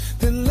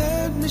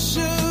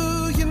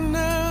show you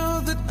now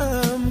that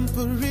I'm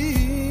for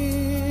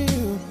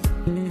real.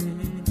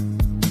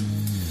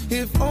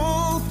 If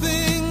all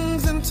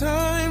things in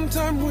time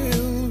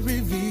will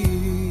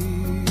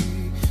reveal.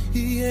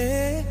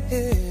 Yeah.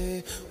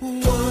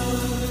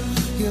 One,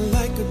 you're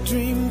like a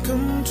dream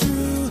come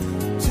true.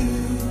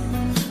 Two,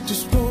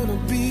 just wanna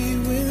be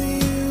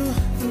with you.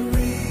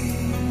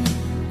 Three,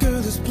 girl,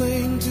 it's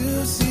plain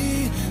to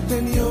see.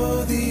 Then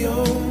you're the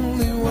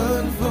only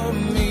one for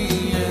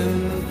me.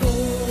 And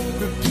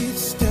four, repeat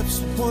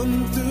steps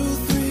 1 through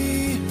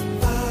 3.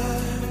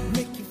 5,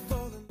 make you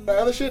fall in love. That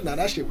other shit, nah,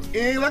 that shit was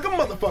in like a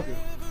motherfucker.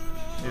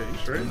 Yeah, you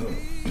straight.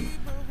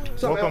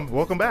 What's up,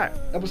 Welcome back.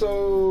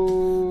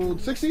 Episode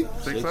 60?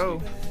 60.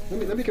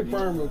 Let me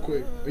confirm real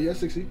quick. Oh yeah,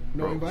 60.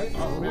 No invite.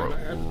 Oh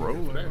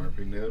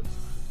man.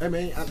 Hey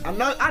man,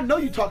 I know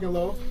you talking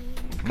low.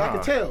 I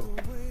can tell.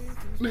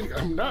 Nigga,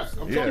 I'm not.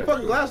 I'm Take your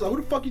fucking glasses off. Who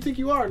the fuck you think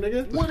you are,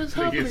 nigga? What is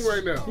happening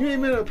right now? You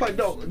ain't been in a pod.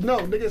 No,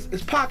 nigga,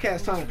 it's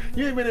podcast time.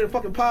 You ain't been in a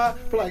fucking pod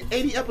for like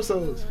 80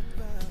 episodes.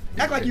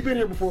 Act like you've been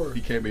here before.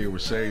 He came in here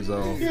with shades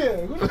on. Yeah,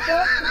 who the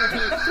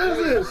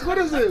fuck? What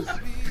is this?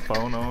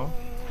 Phone on.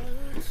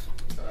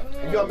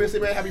 If y'all miss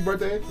it, man, happy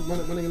birthday. My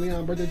nigga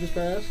Leon's birthday just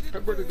passed.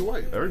 Happy birthday to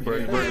White.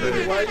 Everybody's Happy birthday,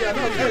 birthday. White. Yeah, I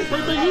know. Hey,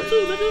 Birthday you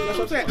too, nigga. that's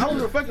what I'm saying. I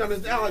was reflecting on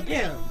this. I'm like,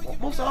 damn,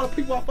 most of all the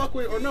people I fuck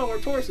with or know are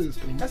Tauruses.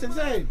 That's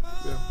insane.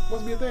 Yeah.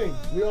 Must be a thing.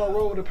 We all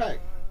roll with a pack.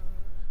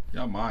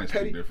 Y'all minds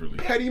think differently.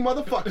 Petty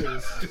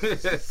motherfuckers.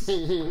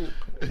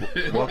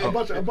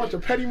 a bunch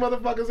of petty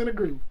motherfuckers in a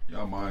group.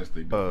 Y'all minds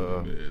think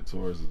differently, man.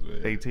 Taurus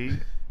is, man.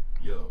 AT,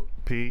 Yo.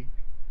 P,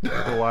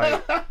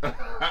 Dwight,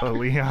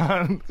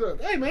 Leon. So,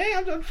 hey man,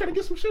 I'm trying to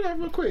get some shit out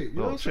real quick. You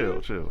know what I'm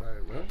chill. saying? All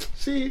right, man.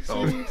 See,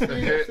 don't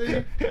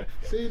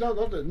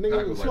the nigga I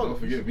was was like, smoking. don't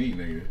forget me,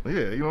 nigga. Yeah,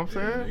 you know what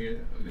I'm saying?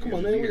 Nigga. Come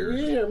on, man. We in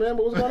here, man.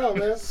 But what's going on,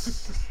 man?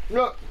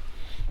 Look,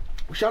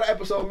 shout out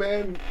episode,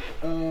 man.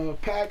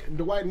 Pac,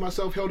 Dwight, and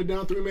myself held it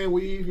down. 3-man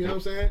weave. You know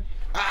what I'm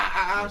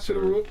saying? To the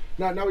roof.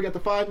 Now we got the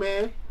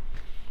 5-man.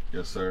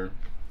 Yes, sir.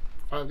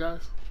 5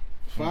 guys.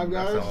 5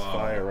 guys. Sounds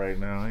fire right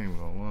now. I ain't even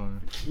gonna lie.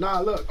 Nah,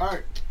 look. All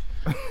right.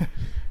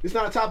 It's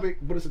not a topic,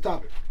 but it's a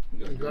topic.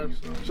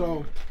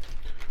 So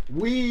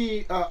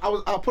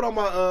I put on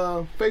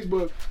my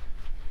Facebook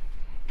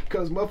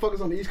because motherfuckers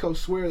on the East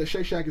Coast swear that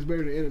Shake Shack is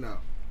better than In-N-Out.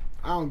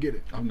 I don't get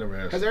it. I've never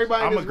asked. Has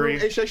everybody in this room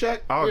ate Shake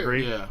Shack? I'll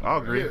agree. Yeah.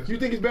 I'll agree. Yeah. You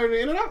think it's better than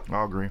In-N-Out?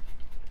 I'll agree.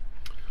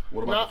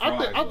 What Now, about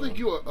the fries, I think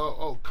you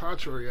a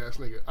contrary ass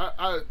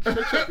nigga.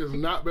 Shake Shack is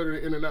not better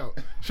than In-N-Out.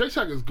 Shake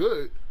Shack is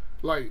good,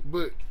 like,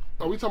 but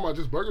are we talking about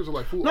just burgers or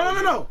like food?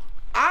 No.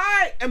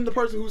 I am the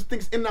person who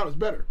thinks In-N-Out is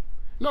better.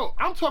 No,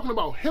 I'm talking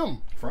about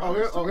him. Fries.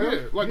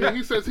 Yeah, like when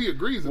he says he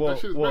agrees that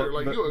shit is better.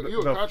 Like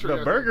you a contrary.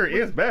 The burger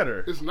is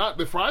better. It's not.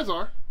 The fries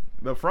are.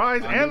 The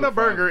fries and the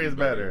burger is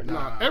better.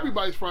 Nah,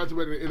 everybody's fries are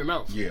better than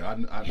In-N-Out. Yeah,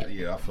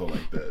 I feel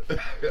like that. But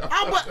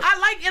I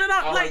like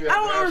In-N-Out. Like, I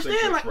don't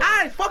understand. Like,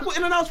 I fuck with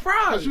In-N-Out's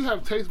fries. Because you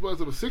have taste buds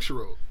of a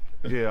 6-year-old.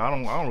 Yeah, I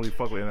don't really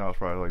fuck with In-N-Out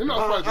fries like In-N-Out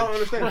that. fries I don't are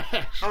understand.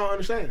 trash. I don't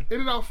understand.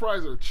 In-N-Out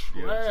fries are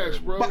trash,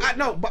 bro.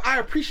 But I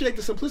appreciate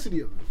the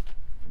simplicity of them.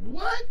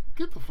 What?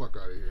 Get the fuck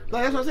out of here.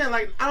 Like, that's what I'm saying.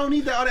 Like, I don't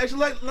need that all that extra.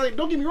 Like,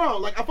 don't get me wrong.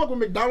 Like, I fuck with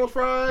McDonald's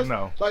fries.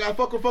 No. Like, I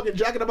fuck with fucking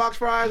Jack in the Box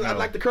fries. I No.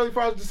 like the curly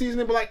fries with the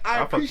seasoning. But like, I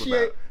fuck with appreciate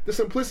that. the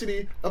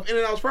simplicity of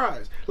In-N-Out's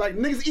fries. Like,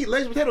 niggas eat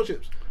Lay's potato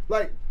chips.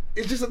 Like,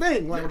 it's just a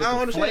thing. Like, I don't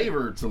understand.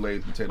 Flavor to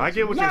Lay's potatoes. I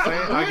get what you're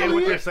saying. I get what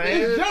Really, you're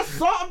saying. It's just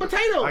salt and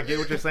potato. I get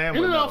what you're saying.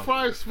 but In-N-Out no.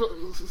 fries,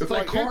 It's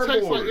like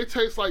cardboard. It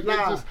tastes like they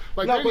Nah. just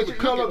like No, they but didn't even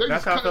cook no, it. They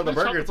that's just how I feel the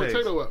chop burger potato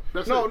tastes. up.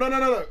 That's No.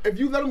 it. If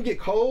you let them get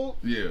cold,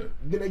 Yeah,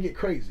 then they get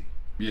crazy.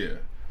 yeah.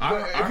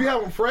 But if you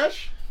have them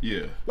fresh,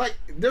 yeah. like,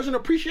 there's an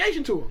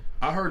appreciation to them.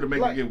 I heard to make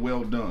Like- it get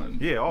well done.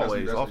 Yeah,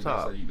 always, That's off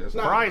top.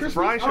 Nah, Fries- crispy,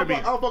 fries should be-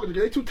 I don't fuck with them.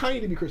 They too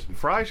tiny to be crispy.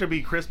 Fries should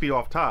be crispy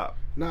off top.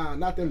 Nah,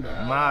 not them though.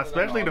 Nah,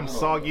 especially them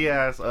soggy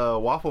ass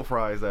waffle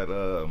fries that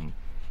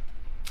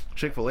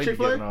Chick-fil-A be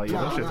Chick-fil-A? giving out.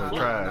 Yeah, them shits are Nah,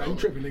 trash. you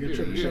tripping, nigga.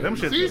 Tripping. Them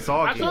shits See, is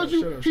soggy. I told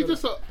you, Shut up, he's shut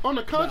just on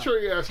the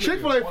contrary ass. nigga.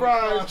 Chick-fil-A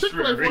fries.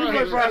 Chick-fil-A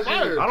Chick-fil-A fries.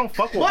 fries. Is I don't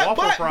fuck with But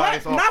waffle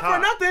fries off not top.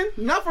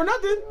 for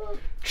nothing.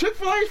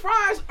 Chick-fil-A's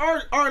fries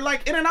are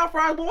like In-N-Out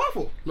fries but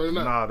waffle. No, they're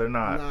not. Nah, they're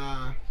not.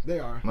 Nah, they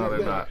are. No,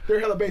 they're not. They're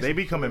hella basic. They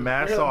becoming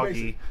mad They're hella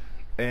soggy, basic.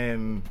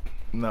 and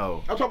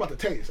no, I'm talking about the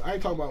taste. I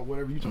ain't talking about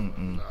whatever you talking about.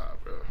 Nah,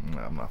 bro.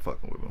 nah, I'm not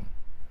fucking with them.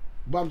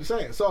 But I'm just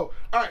saying. So,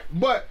 all right.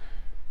 But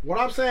what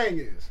I'm saying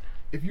is,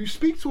 if you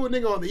speak to a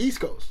nigga on the East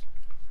Coast,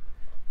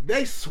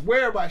 they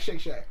swear by Shake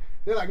Shack.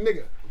 They're like,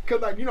 nigga.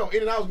 Because, like, you know,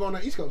 In-N-Out's going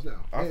on the East Coast now.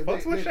 I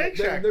fucks with Shake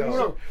Shack, they-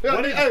 though.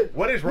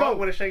 What is wrong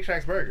with a Shake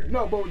Shack's burger?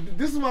 No, but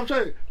this is what I'm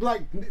trying to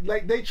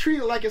like they treat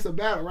it like it's a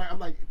battle, right? I'm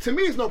like, to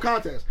me, it's no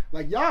contest.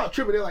 Like, y'all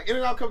tripping. They're like,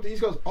 In-N-Out come to the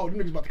East Coast. Oh, them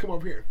niggas about to come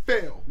over here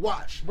and fail.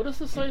 Watch. But it's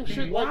the same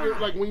shit. Why?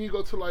 Like when you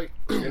go to like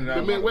the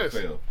In-N-Out Midwest.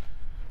 fail.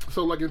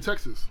 So like in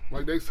Texas,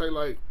 like they say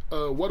like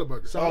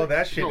Whataburger. Oh,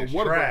 that shit is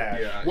Whataburger. trash.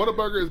 Yeah.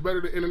 Whataburger is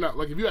better than In-N-Out.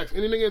 Like if you ask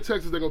anything in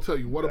Texas, they're gonna tell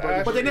you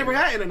Whataburger. But they never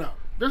had In-N-Out.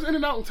 There's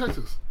In-N-Out in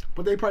Texas.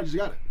 But they probably just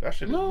got it. That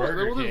shit is No, Burger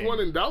there was King. one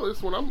in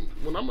Dallas when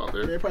I'm out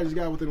there. They probably just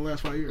got it within the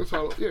last 5 years. That's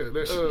all.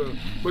 Yeah,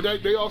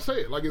 but they all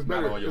say it like it's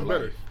better. all your It's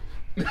better. life.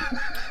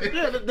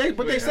 Yeah,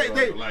 they say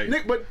they.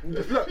 Nick, but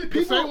look, The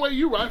people. same way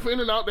you ride for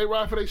In-N-Out, they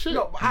ride for their shit.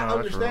 No, but I No, that's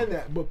understand real.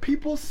 that, but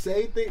people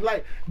say things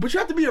like, but you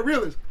have to be a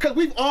realist because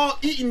we've all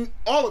eaten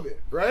all of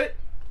it, right?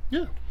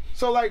 Yeah.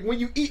 So like when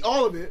you eat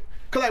all of it,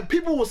 cause like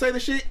people will say the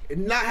shit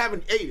and not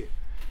having ate it.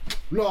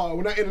 No,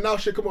 when that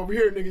In-N-Out shit come over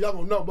here, nigga, y'all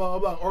gonna know, blah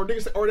blah blah. Or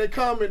niggas, or they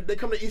come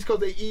to East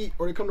Coast, they eat,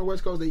 or they come to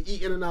West Coast, they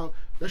eat In-N-Out.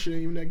 That shit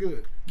ain't even that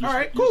good. All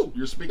right, cool.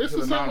 You're speaking It's to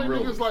the the same way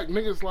non-realist.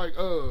 niggas like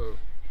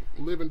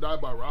live and die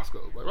by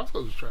Roscoe. Like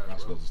Roscoe's is trash, bro.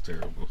 Roscoe's is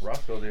terrible.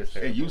 Roscoe's is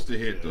terrible. It used to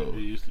hit though.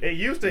 It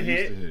used to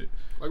hit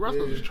Like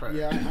Roscoe's is trash.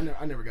 Yeah,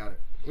 I never got it.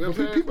 You know what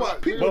I'm saying? People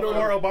But, people before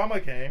don't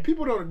Obama came.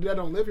 people that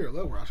don't live here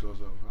love Roscoe's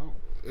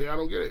though. yeah, I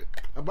don't get it.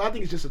 But I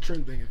think it's just a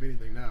trend thing, if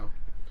anything now.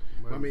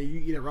 I mean, you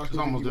eat at Roscoe's. It's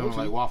almost if you doing want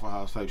like to. Waffle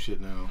House type shit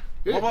now.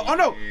 Yeah. Oh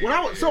no! When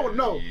I was so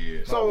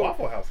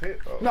Waffle House hit.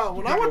 Though. no,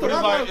 when I went to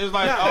But Waffle it's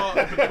like, House,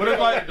 but it's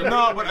like,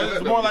 no, but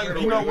it's more like,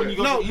 you know, when you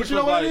go No, to but East you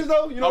know Coast, what it like, is,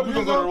 though? You know oh, what we it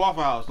gonna is, go to though? the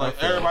Waffle House. Like,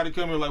 Okay. everybody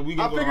come here, like, we I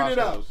gonna go to figured it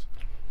out. Roscoe's.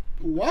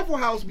 Waffle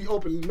House be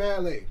open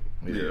mad late.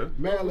 Yeah.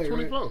 Mad late,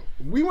 right? 24.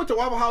 We went to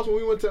Waffle House when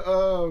we went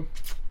to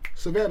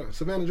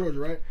Savannah, Georgia,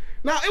 right?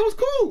 Now it was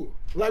cool.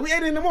 Like we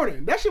ate it in the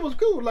morning. That shit was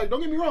cool. Like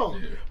don't get me wrong,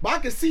 Yeah. but I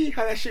could see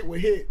how that shit would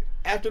hit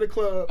after the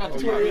club. After At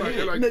 2 the club, a.m.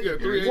 yeah, like, Nigga, yeah,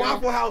 3 a.m.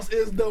 Waffle House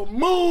is the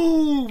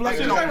move. Like, I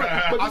seen just a-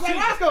 like, but I just like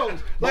seen-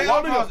 Roscoe's. Like,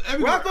 Waffle oh, House nigga,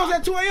 everywhere. Roscoe's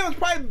at 2 a.m. is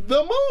probably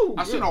the move.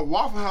 I seen a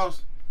Waffle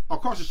House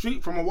across the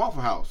street from a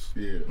Waffle House.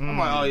 Yeah. I'm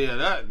like, oh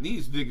yeah,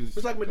 these niggas.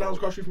 It's like McDonald's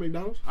across the street from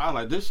McDonald's. I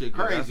like this shit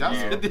crazy. I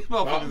said these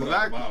motherfuckers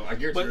exactly. Wow, I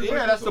get But you. yeah,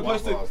 Like, that's it's the a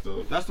place Waffle House, to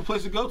though. that's the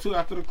place to go to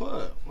after the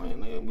club. Like,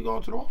 nigga, we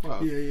going to the Waffle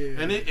House. Yeah.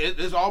 And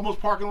it's almost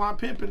parking lot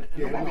pimping in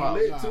the Yeah, Waffle I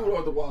mean, House. Lit too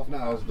at the Waffle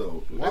House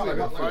though. They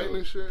niggas fighting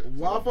and shit.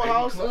 Waffle baby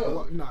House?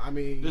 club. No, I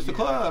mean It's the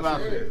club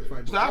out there. it's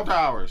It's the after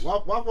hours.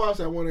 Waffle House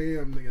at 1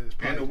 a.m. Nigga, is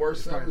probably, And the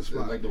worst is probably service is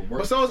spot. like the worst.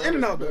 But so is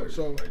In-N-Out though. service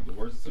So like the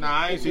worst. Nah,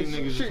 I ain't seen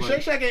niggas Shake just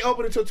like. Shack ain't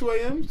open until 2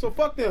 a.m. So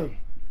fuck them.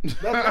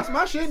 That's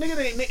my shit, nigga.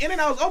 The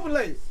In-N-Out is open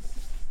late.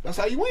 That's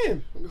how you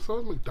win. So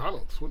is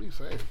McDonald's. What are you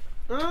saying?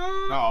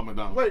 No,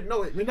 McDonald's. Wait,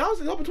 no, wait. McDonald's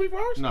is open 24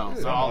 hours? No,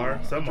 Some are.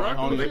 Some are.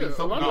 Only- Yeah,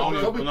 Some a lot no, of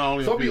only-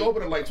 them- some be few.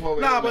 open at like 12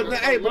 Nah, but a.m.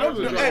 hey, but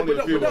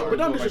don't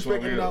Only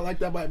disrespect like In-N-Out like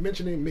that by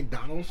mentioning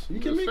McDonald's. You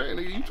I'm kidding just me? saying,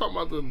 nigga, you talking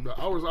about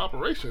the hours of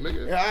operation,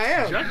 nigga. Yeah, I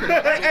am.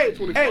 Jack- hey,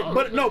 24 hours,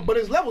 but no, nigga. but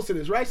it's levels to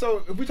this, right?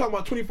 So if we talk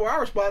about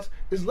 24-hour spots,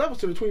 there's levels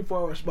to the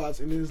 24-hour spots,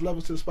 and there's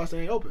levels to the spots that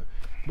ain't open.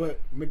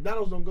 But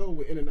McDonald's don't go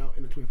with In-N-Out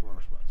in the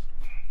 24-hour spots.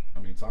 I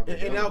mean, Taco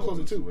And now Bell close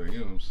at 2. You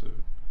know what I'm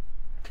saying?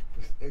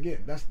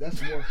 Again, that's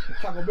more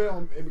Taco Bell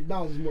and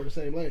McDonald's is more the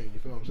same lane. You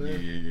feel what I'm Yeah,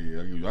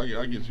 saying?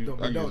 I get you.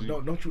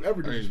 Don't you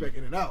ever disrespect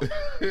In-N-Out.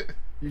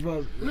 You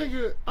feel?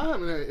 Nigga, I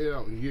haven't had it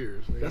out in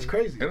years. Nigga. That's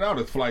crazy. And out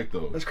is flight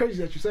though. That's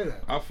crazy that you say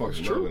that. I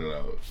fucking love it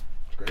out.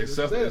 Crazy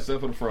Except that you say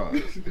for the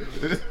fries.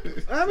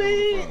 I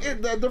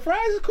mean, the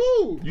fries is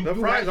cool. The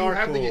fries are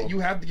have cool. you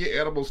have to get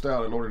edible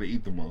style in order to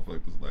eat the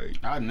motherfuckers. Like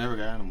I never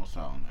got animal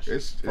style on that shit.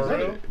 it's For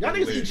real? Y'all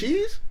niggas eat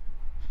cheese?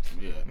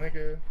 Yeah.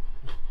 Nigga.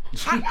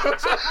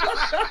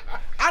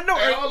 I know.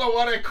 I don't know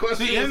why that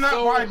question. See, was it'd not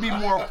so- probably be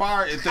more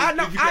fire if, I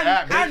know. if you could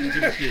add bacon to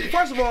the shit.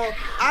 First of all,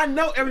 I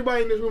know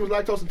everybody in this room is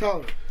lactose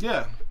intolerant.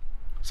 Yeah.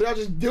 So y'all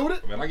just deal with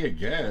it. Man, I get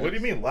gas. What do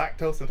you mean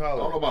lactose I don't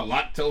know intolerant? about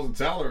lactose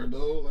intolerant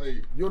though. Like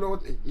You don't know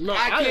what? No, I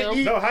I can't am.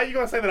 eat. No, how you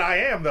gonna say that I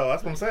am though?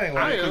 That's what I'm saying.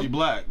 I Like, am. Because you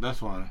black, that's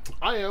fine.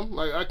 I am.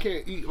 Like, I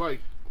can't eat, like,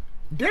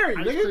 Dairy,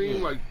 ice nigga.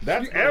 cream, like...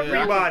 that's sweet-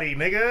 everybody,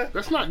 nigga.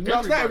 That's not No,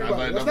 it's not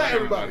everybody. That's That's not not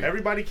everybody.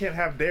 Everybody can't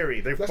have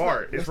dairy. They That's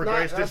fart. not- It's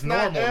that's just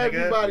not normal,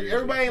 everybody. nigga.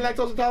 Everybody ain't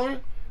lactose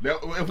intolerant. now,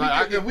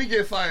 if we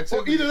get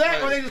scientific, Or either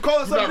that, or they just call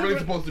us you're not something really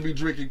different. supposed to be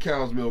drinking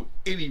cow's milk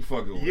any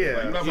fucking way. Yeah.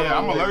 Like, you're not Yeah,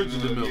 I'm supposed to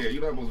allergic to milk. Yeah,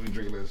 you're not supposed to be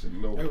drinking that shit.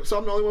 You know. So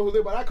I'm the only one who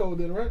live by that code,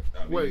 then, right?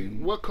 I mean, Wait,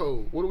 what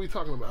code? What are we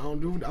talking I about?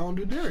 don't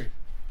do dairy.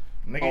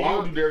 Nigga, Oh, I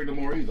don't you, do dairy no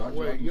more either. I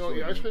Wait, do you don't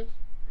eat ice cream?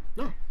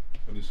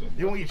 I do something.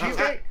 you don't eat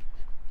cheesecake?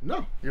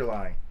 No, You're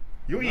lying.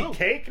 You No. eat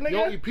cake, nigga? You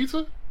don't eat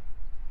pizza?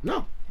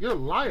 no. You're a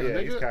liar,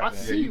 Yeah, he's nigga. capping. I Yeah,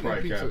 see you you eat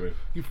probably pizza. capping.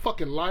 You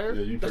fucking liar.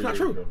 Yeah, you That's not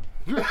pretty true. good,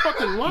 You're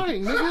fucking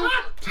lying, nigga.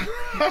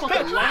 You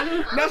fucking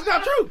liar. That's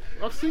not true.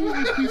 I've seen you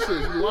eat pizza. You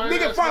lying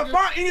Nigga, ass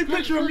find any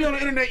picture of me on the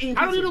internet eating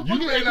I don't pizza. even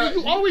fucking. may not-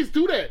 You always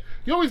do that.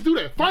 You always do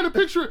that. Find a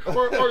picture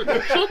or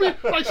show me.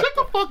 Like, shut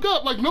the fuck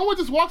up. Like, no one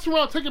just walks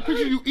around taking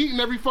pictures of you eating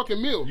every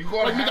fucking meal. You gonna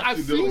like, nigga, have I've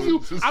to seen do you.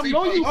 it to I see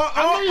know you. my-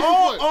 I know you. since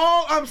what?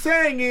 All I'm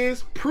saying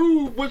is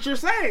prove what you're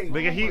saying.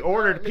 Nigga, he my God,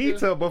 ordered nigga.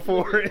 pizza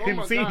before Nigga, oh and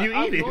my seen God, you eat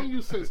I've it. known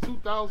you since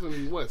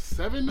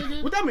 2007,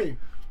 nigga. What that mean?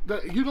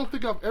 That you don't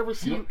think I've ever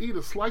seen you eat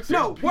a slice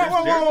No, of whoa, pizza?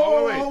 whoa, whoa,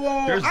 whoa, wait, whoa,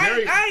 whoa. There's I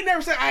dairy- ain't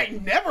never said I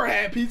ain't never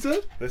had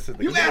pizza. This is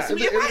the You asked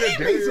me if I Is eat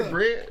there dairy pizza. in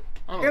bread?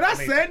 And I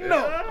said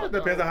no.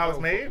 Depends on how it's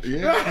made.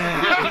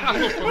 Yeah.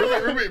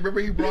 remember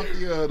he brought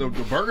the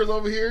burgers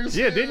over here?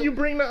 Yeah, didn't you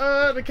bring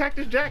the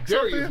Cactus Jack?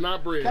 Dairy is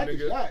not bread,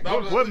 Cactus nigga.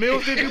 Jack. What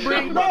meals did you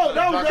bring? No,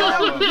 that was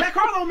Jack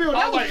Harlow meal.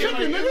 That was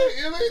chicken, nigga.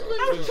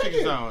 That was Chicken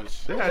chicken.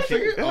 sandwich. They had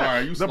chicken. All right,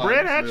 you The slide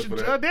bread this had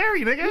for that.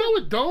 dairy, nigga. No,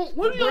 it don't.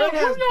 Where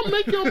y'all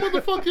make your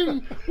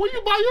motherfucking? Where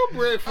you buy your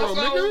bread from,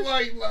 I nigga? was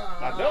like,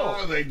 I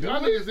know. They do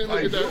Y'all it. niggas didn't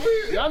Like, look at do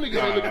it? that. Y'all niggas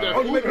didn't look at that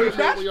Oh, you make it from food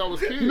scratch? when y'all was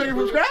kids. You make it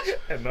from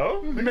scratch?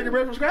 No. You make your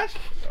bread from scratch?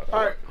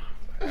 All right.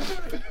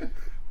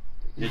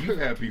 Yeah, you've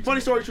had pizza.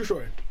 Funny story, true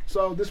story.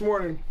 So this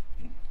morning,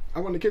 I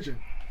went in the kitchen,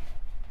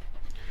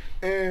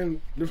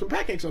 and there's some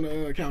pancakes on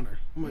the counter.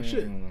 I'm like,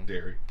 shit,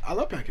 Dairy. I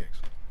love pancakes.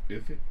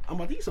 Is it? I'm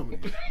about to eat some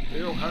of these. They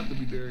don't have to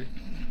be dairy.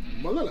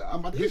 But look, I'm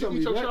about to eat Did some you of eat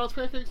these. your Right? child's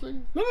pancakes,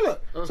 nigga?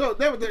 No. So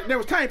there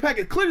was tiny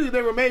packets. Clearly,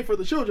 they were made for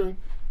the children.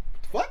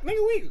 Fuck,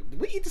 nigga,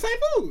 we eat the same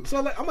food.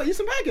 So like, I'm gonna eat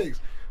some pancakes.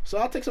 So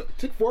I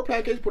took 4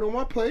 pancakes, put them on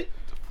my plate,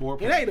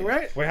 and ate them.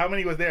 Right? Wait, how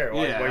many was there?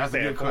 Yeah, What that's a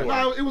you good saying? question.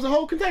 No, it was a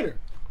whole container.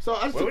 So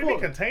I just What took do you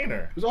 4. mean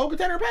container? It was a whole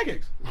container of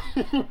pancakes.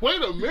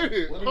 Wait a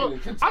minute. What do you mean,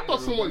 Huh? I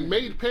thought someone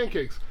made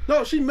pancakes.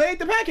 No, she made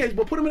the pancakes,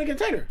 but put them in a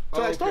container.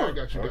 So I okay, store I them.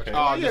 got you. Okay.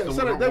 Oh, Yeah, just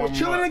so to they were warm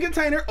chilling up. in a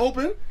container,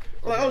 open.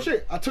 Like, oh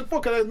shit, I took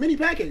 4 because I had mini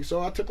pancakes,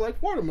 so I took like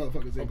 4 of them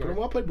motherfuckers. They put them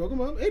on my plate, broke them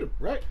up, ate them.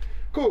 Right?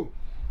 Cool.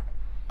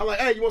 I'm like,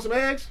 hey, you want some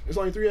eggs? It's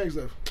only 3 eggs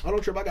left. I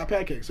don't trip. I got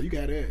pancakes, so you can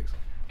add eggs.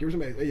 Give her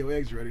some eggs. Hey, your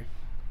eggs ready?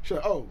 She's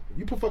like, oh,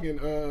 you put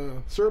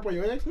fucking syrup on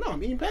your eggs? No,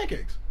 I'm eating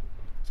pancakes.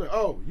 So,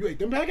 oh, you ate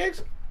them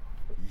pancakes?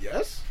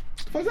 Yes.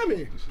 What the fuck does that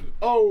mean?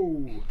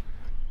 Oh,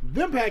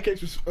 them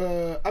pancakes was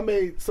I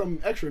made some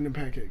extra in them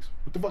pancakes.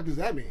 What the fuck does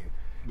that mean?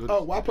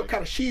 Oh, well, I put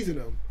kind of cheese in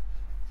them.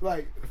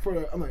 Like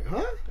I'm like,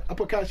 huh? I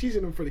put cottage cheese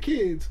in them for the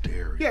kids.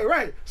 Dairy. Yeah,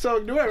 right. So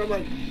whatever. I'm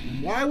like,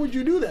 why would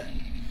you do that?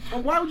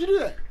 And why would you do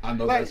that? I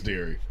know like, that's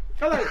dairy.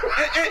 I'm like,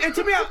 and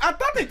to me, I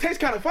thought they taste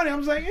kind of funny. I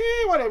was like,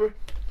 whatever.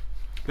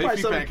 They Right,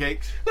 feed so-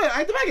 pancakes. Yeah,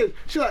 I ate the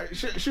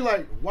pancakes. She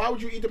like, why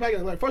would you eat the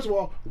pancakes? I'm like, first of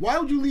all, why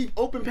would you leave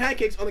open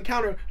pancakes on the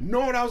counter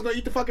knowing I was gonna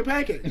eat the fucking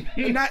pancake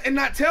and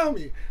not tell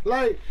me?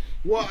 Like,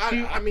 well,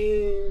 I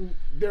mean,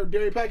 they're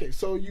dairy pancakes,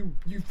 so you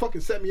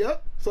fucking set me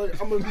up. So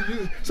I'm gonna be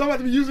using. So I'm about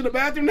to be using the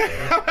bathroom now.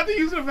 I'm about to be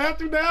using the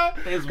bathroom now.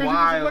 It's 'cause you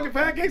wild. put fucking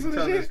pancakes in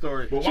Tell this this shit.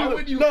 story. But why She-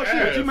 would you no, ask? she-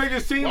 But you make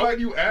it seem why like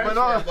would you ask? but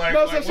no, like,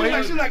 No, so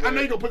like, she's like, I know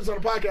wait. you gonna put this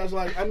on the podcast.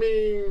 Like, I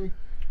mean,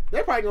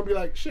 they're probably gonna be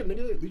like, shit,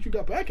 nigga, at least you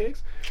got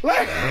pancakes.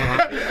 Like,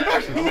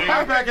 I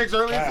have pancakes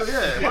early, so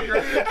yeah.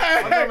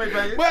 My girl make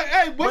pancakes. but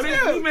hey, what's But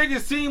this? you make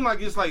it seem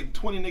like it's like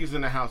 20 niggas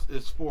in the house.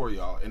 It's 4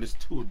 y'all, and it's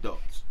 2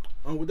 adults.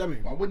 Oh, what that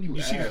mean? Why wouldn't you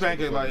You ask? see the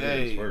pancake like,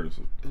 hey, first?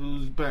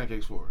 who's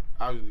pancakes for?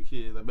 I was the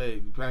kid, like,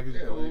 babe, pancakes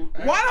Yeah, cool.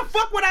 like, Why the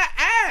fuck would I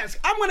ask?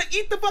 I'm gonna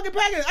eat the fucking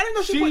pancakes. I didn't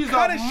know she She's put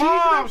cottage a cheese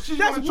mom. in them. She's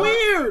That's gonna try-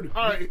 weird.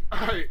 All right.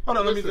 Hold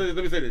on, let me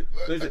say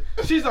this.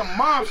 She's a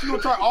mom. She's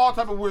gonna try all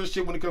type of weird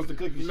shit when it comes to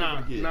cooking shit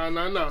Nah, for the kid.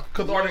 nah.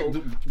 Cause No, are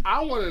they-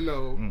 I want to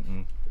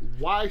know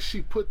why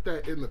she put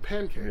that in the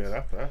pancakes.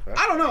 Yeah, that's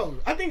I don't know.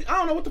 I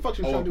don't know what the fuck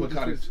she was trying to do with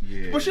cottage. the foods.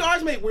 Yeah. But she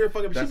always make weird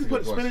fucking. That's She a be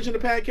putting good spinach in question. the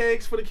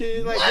pancakes for the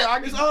kids. Like, Yeah,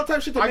 it's all type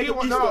of shit to I make get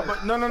them eat what- no, stuff.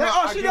 but no, Like,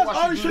 I she get does why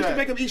all she these do tricks to that.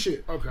 make them eat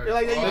shit. Okay.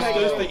 Like, they eat It's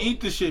pancakes. to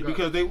eat the shit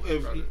because they.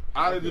 If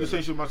I do the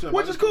same shit myself.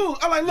 Which is cool.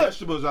 I'm like, look.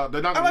 Vegetables out.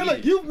 They're not I'm gonna like, eat look,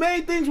 it. you've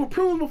made things with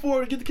prunes before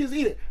to get the kids to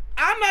eat it.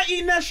 I'm not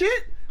eating that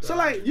shit. So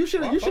like, you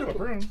should have.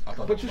 prunes. I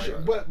thought But that you was should.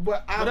 like But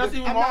But that's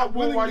even I'm more not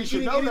willing why to you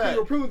should eat know anything that.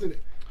 with prunes in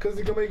it because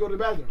they're gonna make you go to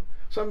the bathroom.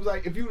 So I'm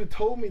like, if you would have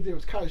told me there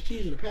was cottage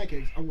cheese in the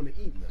pancakes, I wouldn't have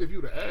eaten them. If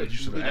you'd have asked, You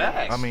should have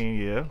asked. I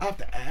mean, yeah. I have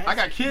to ask. I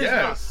got kids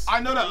Yes. now. I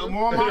know that. When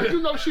my you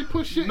mom, know she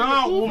put shit in the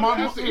no, food when for my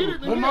the kids to eat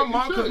it. when my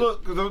mom could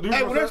look,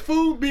 Hey, when there's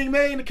food being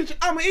made in the kitchen,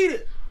 I'm gonna eat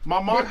it.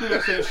 my mom do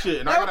that same shit,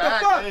 and I Like, what gotta the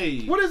ask, fuck?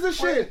 hey, What is this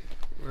shit?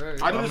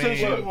 I do the same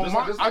shit. look, With this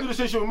mom, like- I do the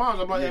same shit with moms.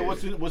 I'm like, hey,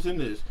 Yeah. what's in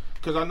this?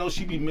 Because I know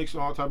she be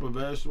mixing all type of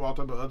vegetables, all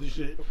type of other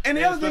shit. And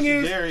the other thing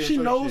especially dairy is, and she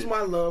certain knows shit.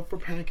 my love for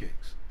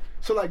pancakes.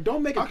 So like,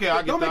 don't make it. Okay,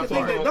 I get don't make that a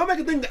thing. part. Don't make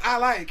a thing that I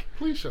like.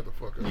 Please shut the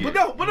fuck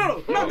up. But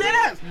no, dead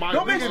ass. My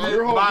Don't make nigga, it.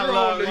 You're holding- My you're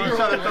love, holding- you you're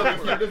shut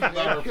holding- it up. This is not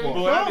our fault.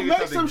 Boy, that Don't nigga make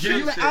said some the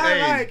shit that shit. I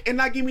Hey. like and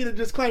not give me the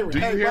disclaimer. Do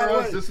you Hey, hear by the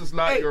us? way, This is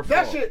not hey, your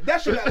that fault. shit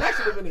got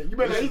laxative in it. You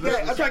better This eat is- that.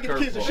 this I'm trying to get the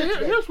is kids to Kurt's shit. fault.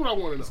 today. Here's what I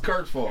want to know. It's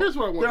Kurt's fault. Here's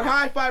what I want They're to know.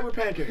 high fiber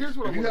pancakes. Here's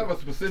what I If you want have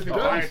to a know. specific I'm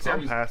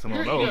dietary, passing on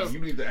Here- those. you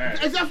need to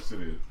ask. Exactly.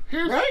 What it is.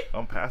 Here's Right?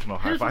 I'm passing on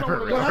high Here's what I fiber.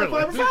 wanna know. High fiber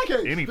regardless.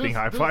 pancakes. Anything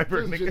high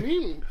fiber, nigga.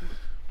 Janine,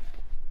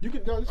 You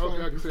can. No, it's fine.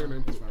 okay, I can say her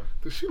name. It's fine.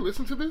 Does she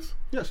listen to this?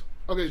 Yes.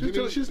 Okay,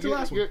 She's still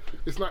last one.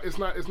 It's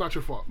not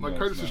your fault. Like No,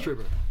 Curtis it's is not.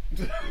 tripping.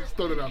 Just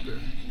throw that out there.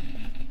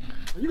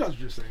 You guys are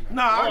just saying that.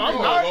 Nah, I'm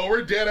I'm not. Oh,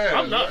 we're dead ass.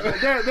 I'm not.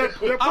 They're I'm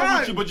with you,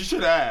 potting. but you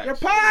should have They're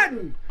asked.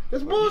 potting.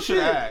 That's You bullshit. should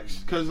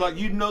ask, cause like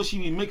you know she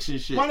be mixing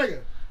shit. My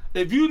nigga.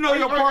 If you know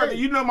your partner,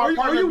 you know my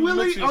partner be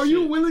mixing Are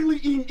you shit. willingly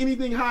eating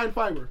anything high in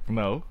fiber?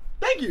 No.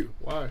 Thank you.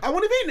 Why? I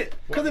wouldn't have eaten it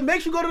because it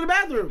makes you go to the It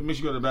bathroom. makes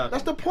you go to the bathroom.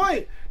 That's the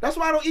point. That's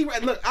why I don't eat.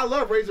 Look, I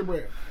love raisin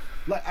bread.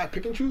 Like I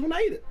pick and choose when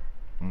I eat it.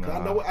 'Cause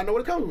I know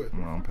what it comes with.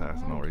 No, I'm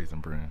passing on raisin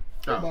bran.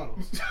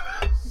 Bottles.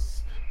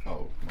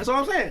 Oh. That's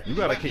all I'm saying. You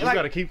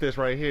gotta keep this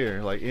right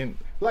here, like in.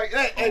 Like,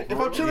 hey, if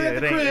I'm chilling Yeah, at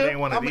the it crib, ain't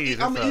one of I'm these,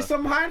 gonna it's eat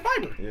something high in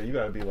fiber. Yeah, you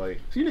gotta be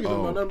like. So you niggas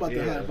don't know nothing about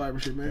yeah. the high in fiber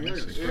shit, man.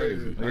 This is Yeah.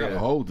 crazy. I gotta Yeah.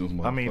 hold this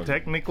motherfucker. I mean,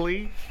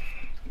 technically.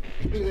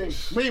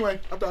 But anyway,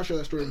 I thought I'd share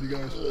that story with you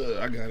guys.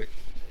 I got it.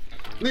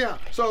 Yeah,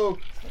 so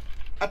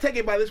I take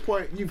it by this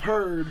point you've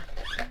heard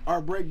our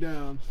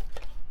breakdown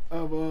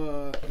of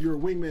your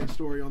wingman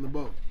story on the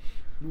boat.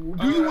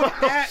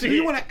 Do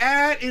you want to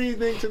add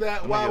anything to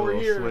that while we're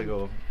here?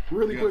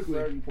 Really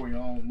quickly.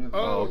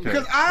 Oh, okay.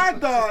 Because I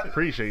thought,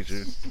 Appreciate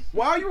you.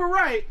 while you were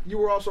right, you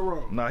were also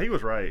wrong. Nah, he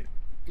was right.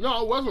 No,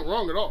 I wasn't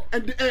wrong at all.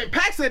 And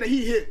Pac said that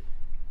he hit.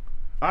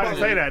 I didn't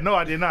say that. No,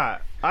 I did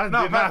not. I did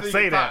not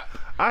say that.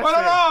 I Well,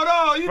 said,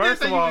 no, you did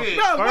first say of all, you did.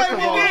 No, first wait,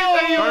 of all,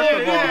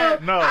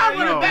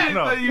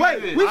 no,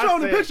 Wait, we showed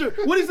him the said-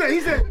 picture. What did he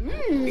say?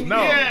 He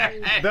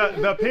said, No,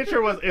 the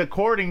picture was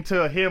according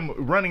to him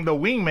running the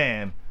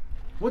wingman.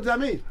 What does that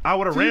mean? I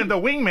would have ran the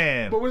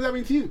wingman. But what does that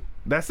mean to you?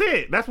 That's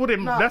it. That's what it.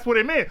 That's what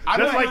it meant. I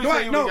That's know like you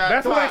said you got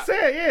that's what I caught.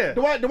 said. Yeah.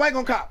 Dwight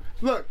gonna cop.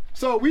 Look,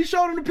 so we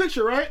showed him the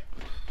picture, right?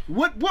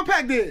 What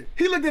Pac did?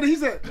 He looked at it. He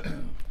said,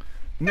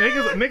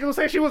 Niggas will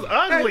say she was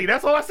ugly.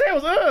 That's all I said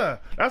was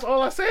That's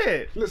all I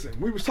said. "Listen,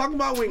 we was talking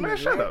about wingman." Man,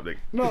 shut right? up, nigga.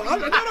 No.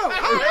 Nigga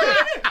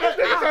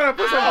trying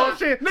to put some whole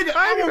shit. Nigga, I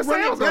I didn't will even say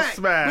run I it was gonna back.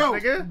 smash, No,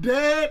 nigga.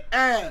 dead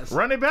ass.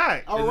 Run it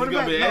back. I'll Is run it it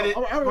gonna back. be edit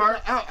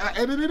part? I'll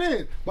edit it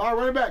in. But I'll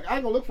run it back. I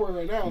ain't gonna look for it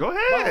right now. Go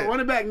ahead. But I'll run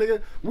it back,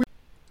 nigga.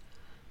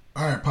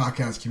 All right,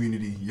 podcast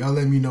community, y'all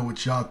let me know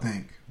what y'all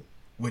think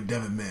what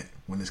Devin meant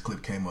when this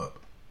clip came up.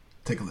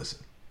 Take a listen.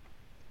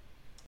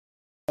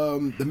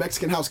 The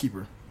Mexican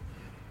housekeeper.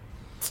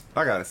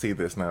 I gotta see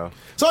this now.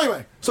 So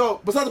anyway,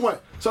 besides the point.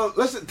 So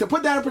to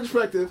put that in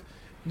perspective,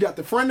 you got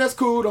the friend that's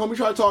cool, the homie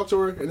try to talk to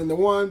her, and then the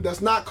one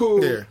that's not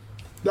cool. Yeah.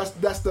 That's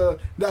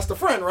the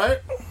friend, right?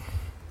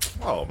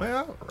 Oh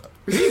man.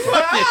 Look.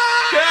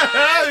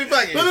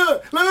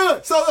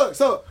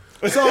 So.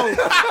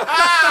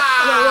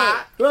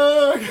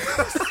 Look.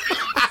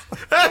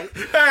 Hey,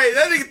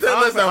 that nigga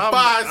took less than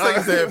 5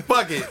 seconds and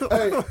fuck it.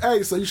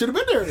 Hey, so you should have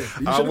been there then.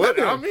 You should have been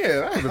there. I'm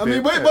in. I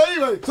mean, but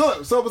anyway,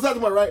 so besides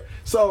the point, right?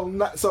 So I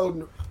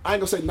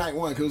ain't gonna say night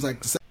one because it was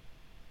like.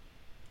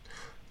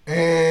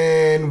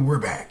 And we're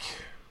back.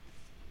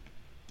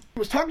 He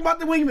was talking about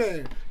the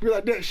wingman. He was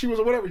like, that she was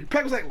or whatever.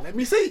 Pac was like, let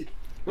me see.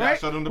 Yeah, I Right?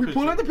 showed him the we picture.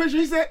 pulled out the picture.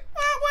 He said,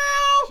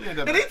 She ain't well.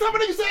 that And he bad. told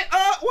me, he said,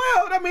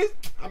 well, that means,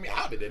 I mean,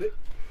 I did it.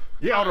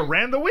 Yeah, I would have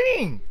ran the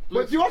wing.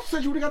 But you also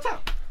said you would have got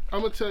top.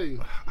 I'm gonna tell you.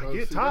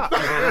 Get see, top.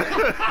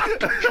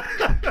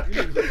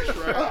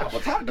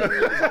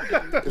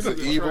 It's an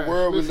evil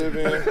world we live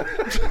in.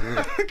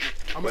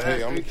 I'm But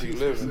hey, I'm gonna keep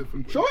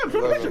living. Show him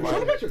the picture. Show him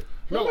the picture.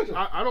 No,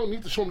 I don't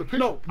need to show him the picture.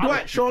 No,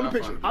 Dwight, show him the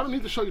picture. I don't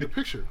need to show you the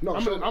picture. No,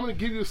 I'm show gonna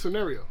give you a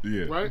scenario.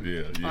 Yeah, Right?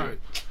 yeah. All right.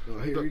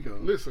 Here we go.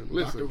 Listen.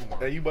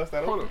 Hey, you bust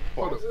that Hold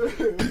open? up.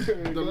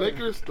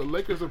 The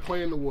Lakers are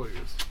playing the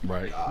Warriors.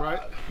 Right.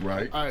 Right?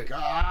 Right. All right.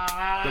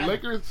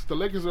 The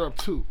Lakers are up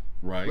 2.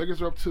 Right.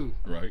 Lakers are up 2.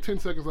 Right. 10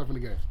 seconds left in the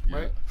game. Yeah.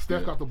 Right?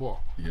 Steph Yeah. got the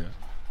ball. Yeah.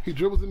 He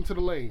dribbles into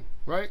the lane.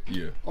 Right?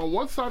 Yeah. On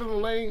one side of the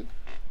lane,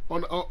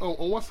 on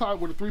one side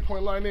where the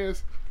 3-point line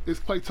is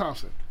Klay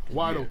Thompson,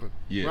 wide Yeah. open.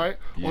 Yeah. Right?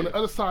 Yeah. On the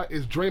other side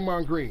is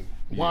Draymond Green,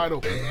 wide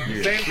open.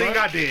 Yeah. Same thing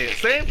I did.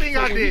 Same thing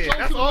I when you did. come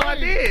That's to all the I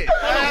lane- did.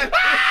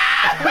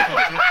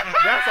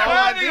 That's all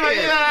I did.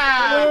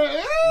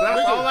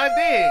 That's all I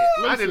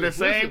did. I did the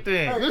same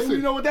thing. Listen,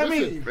 you know what that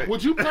means.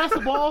 Would you pass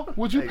the ball?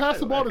 Would you pass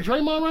the ball to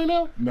Draymond right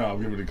now? No,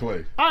 I'm giving it to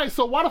Clay. All right,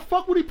 so why the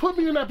fuck would he put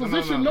me in that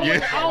position knowing Yeah.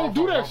 that I don't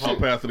do that I'll shit?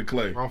 pass it to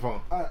Clay. Wrong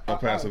phone. I'll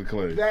pass it to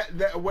Clay.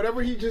 That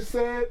whatever he just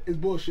said is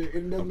bullshit.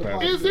 It doesn't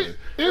apply. Is it?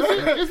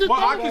 Is it? Well,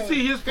 I though? can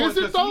see his point. Is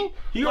it though?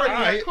 He already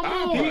had, Come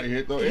on.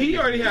 he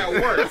already had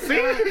work.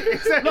 See? He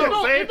said No, the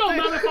no, same it don't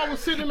thing. matter if I was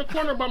sitting in the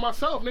corner by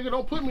myself, nigga.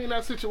 Don't put me in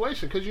that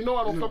situation, cause you know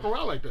I don't fuck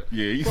around like that.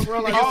 Yeah, he's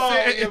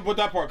But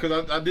that part,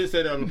 because I did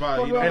say that on the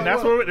pod. He don't- And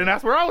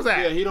that's where I was at.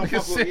 Yeah, he don't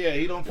fuck with. Yeah,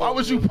 he don't. Why fuck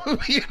would with- you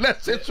put me in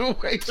that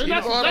situation? And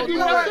that's You know, I exactly don't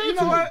what I know. said You to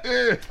know you. what?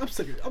 Yeah. I'm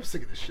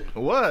sick of this shit.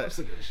 I'm What?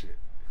 sick of this shit.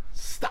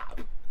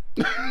 Stop.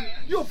 You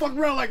don't fuck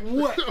around like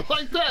what?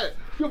 Like that.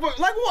 You don't fuck,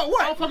 like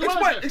what? I don't fuck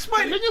around like that.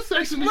 Explain The it. nigga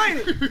said to me- Explain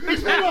it.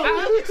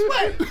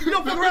 Explain it. You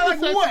don't fuck around like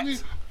Said to what? me-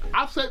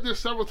 I've said this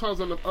several times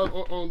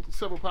on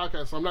several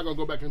podcasts, so I'm not gonna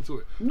go back into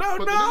it. No,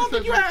 But no, the I nigga don't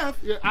think said you to me- have.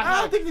 Yeah,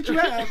 I don't think that you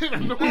have. I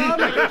know I don't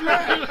think that you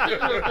have.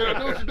 and I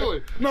know what you're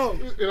doing. No.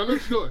 And I know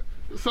what you're doing.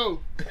 So,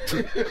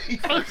 he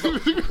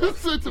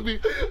said to me,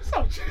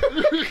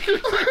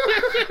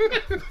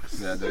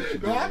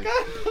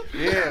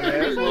 Yeah, man.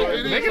 It is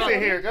Niggas hot- in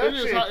here. it Go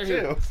is shit, hot in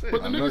here. chill.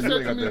 But the I know nigga you said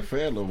to got me, that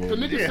fan over the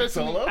nigga Yeah, said to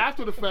me solo.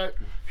 after the fact,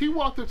 he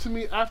walked up to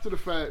me after the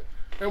fact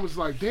and was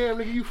like, damn,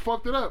 nigga, you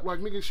fucked it up. Like,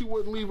 nigga, she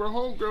wouldn't leave her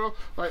home, girl.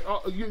 Like,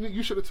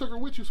 you should have took her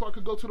with you so I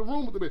could go to the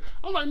room with the bitch.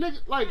 I'm like, nigga,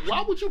 like,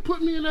 why would you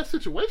put me in that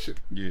situation?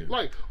 Yeah.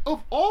 Like,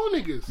 of all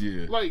niggas.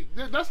 Yeah. Like,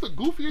 that's the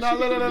goofiest No, shit.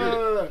 you could've did.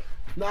 no.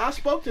 No, I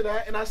spoke to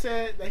that and I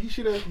said that he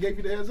should have gave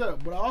you the heads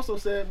up. But I also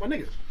said, my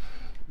nigga,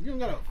 you don't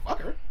gotta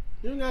fuck her.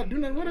 You don't gotta do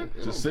nothing with her.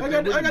 Just sit I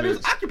there gotta with do the is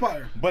bitch. occupy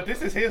her. But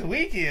this is his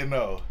weekend,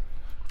 though.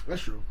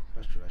 That's true.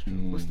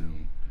 But still,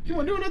 you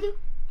want to do nothing?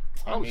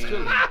 I was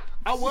chilling.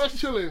 I was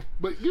chilling,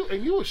 but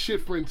you a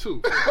shit friend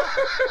too.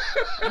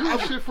 You a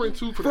shit friend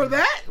too for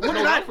that? What no,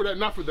 did not for that.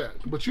 Not for that.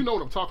 But you know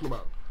what I'm talking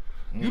about.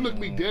 You looked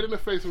me dead in the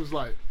face and was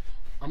like,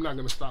 "I'm not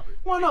gonna stop it."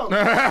 Well, no.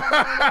 Hey,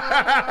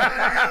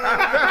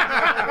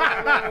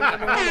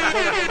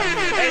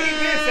 he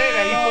did say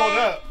that. He pulled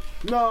up.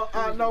 No,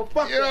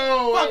 fuck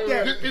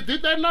that.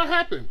 Did that not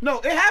happen? No,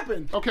 it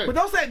happened. Okay. But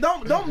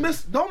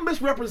don't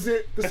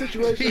misrepresent the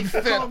situation. He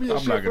said, I'm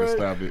not gonna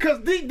stop it. Because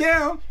deep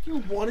down,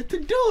 you wanted to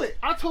do it.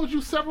 I told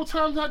you several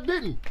times I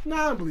didn't. Nah,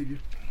 I don't believe you.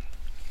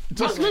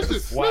 Just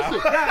listen. Wow.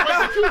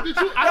 Did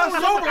you?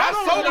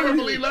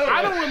 I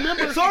don't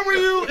remember. Sober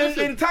you and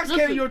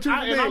intoxicated you are two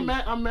things.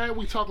 I'm mad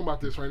we talking about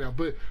this right now,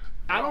 but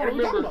I don't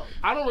remember.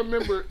 I don't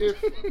remember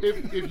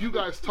if you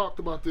guys talked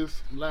about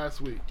this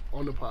last week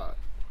on the pod.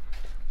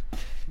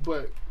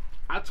 But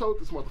I told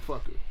this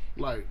motherfucker,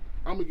 like,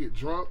 I'm gonna get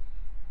drunk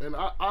and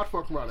I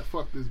fuck around and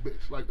fuck this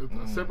bitch. Like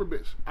a separate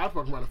bitch. I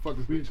fuck around and fuck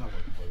this bitch.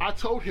 I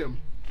told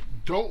him,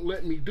 don't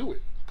let me do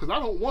it. Cause I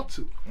don't want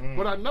to.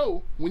 But I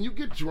know when you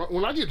get drunk,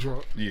 when I get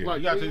drunk, like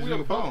you gotta take we on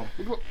the phone.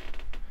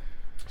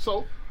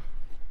 So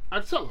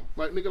I tell him,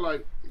 like, nigga,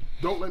 like,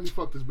 don't let me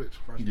fuck this bitch.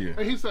 Yeah.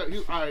 And he said,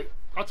 I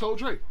told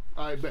Drake,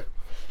 I bet.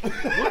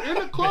 We're in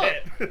the club.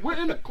 We're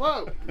in the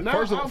club. Now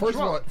First I'm of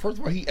drunk.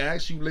 all, he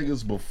asked you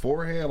niggas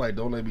beforehand, like,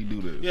 don't let me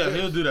do this. Yeah,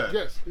 he'll do that.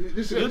 Yes.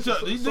 These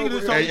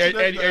niggas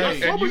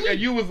And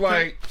you was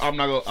like, I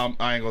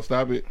ain't gonna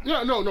stop it.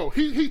 Yeah, no.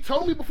 He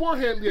told me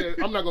beforehand, yeah,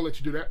 I'm not gonna let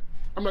you do that.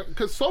 I'm not,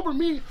 because sober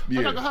me,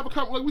 I'm not gonna have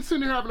like we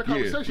sitting here having a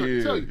conversation. I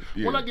can tell you,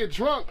 when I get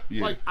drunk,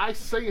 like I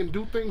say and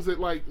do things that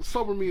like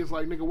sober me is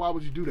like, nigga, why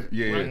would you do that?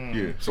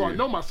 Right? So I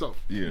know myself.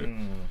 Yeah.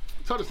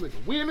 Tell this nigga,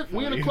 we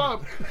in the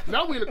club.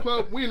 Now we in the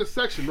club. We in the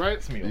section,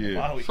 right?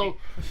 Yeah. So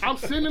I'm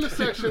sitting in the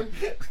section.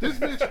 This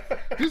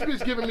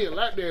bitch giving me a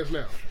lap dance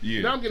now.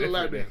 Yeah. Now I'm getting a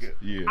lap dance.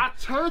 Yeah. I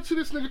turn to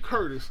this nigga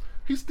Curtis.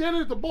 He's standing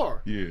at the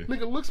bar. Yeah.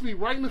 Nigga looks me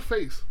right in the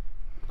face.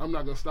 I'm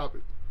not gonna stop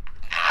it.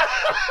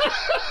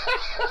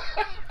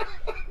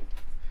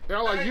 And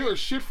I'm like, you're a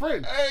shit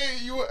friend. Hey,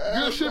 you're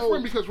a shit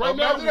friend because right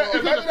now,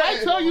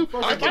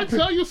 if I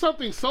tell you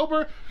something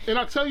sober, and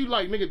I tell you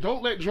like, nigga,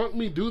 don't let drunk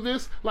me do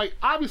this. Like,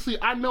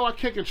 obviously, I know I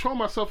can't control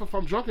myself if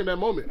I'm drunk in that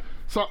moment.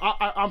 So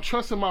I'm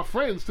trusting my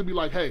friends to be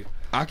like, hey.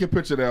 I can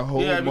picture that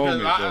whole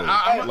moment.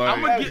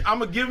 I'm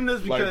gonna give him this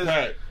because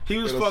like, he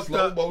was fucked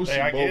up. Hey,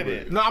 I get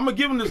it. No, I'm gonna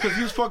give him this because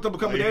he was fucked up a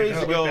couple days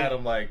ago. At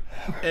him like,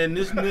 and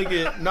this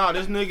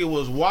nigga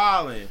was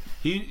wilding.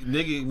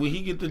 When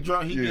he get the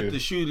drunk, he get the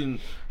shooting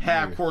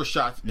half-court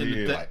shots in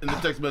the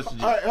text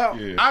messages.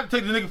 I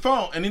take the nigga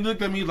phone and he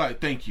looked at me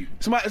like, "Thank you."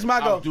 It's my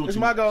go. It's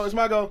my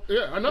go.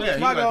 Yeah, I know. Yeah, It's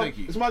my go. Thank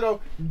you. It's my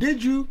go.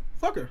 Did you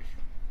fuck her?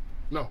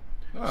 No.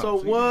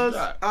 So was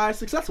I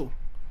successful?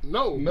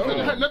 No.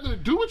 It had nothing to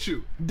do with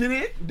you. Did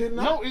it? Did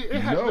not? No, it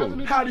had nothing to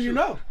do How with do you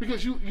know?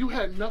 Because you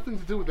had nothing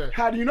to do with that.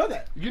 How do you know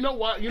that? You know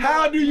why?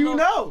 How do you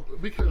know?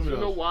 Because you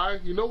know why?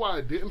 You know why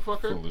I didn't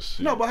fuck her?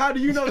 No, but how do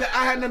you know that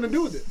I had nothing to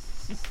do with it?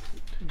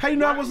 How do you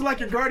know I wasn't like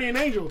your guardian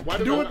angel,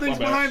 doing things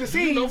behind the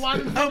scenes,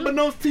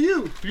 unbeknownst to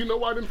you? Do you know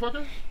why I didn't fuck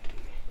her?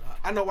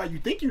 I know why you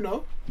think you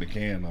know. The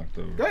can knocked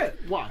over. Go ahead.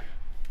 Why?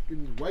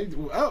 Why?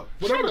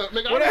 Shut up,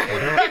 nigga.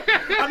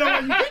 I know why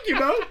you think you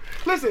know.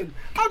 Listen,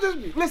 I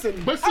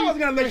wasn't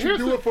gonna let you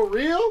do it for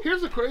real.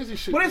 Here's the crazy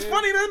shit. But it's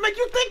funny to make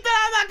you think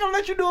that I'm not gonna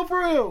let you do it for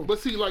real. But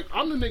see, like,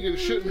 I'm the nigga that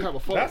shouldn't have a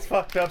phone. that's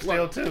fucked up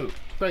still too.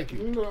 Thank you.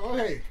 No,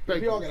 hey,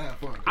 we all gotta have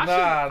fun. I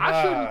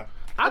shouldn't.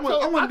 I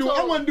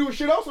want to do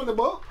shit else on the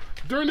boat.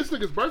 During this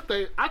nigga's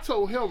birthday, I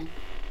told him,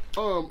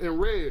 in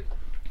red,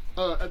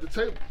 at the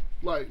table,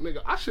 like,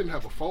 nigga, I shouldn't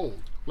have a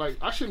phone. Like,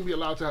 I shouldn't be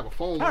allowed to have a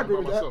phone by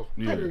myself.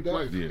 I agree with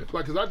that.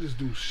 Like, cause I just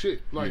do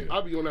shit. Like,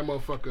 I be on that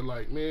motherfucker,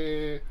 like,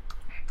 man,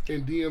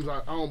 in DMs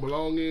I don't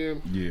belong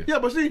in. Yeah,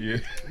 but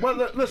see,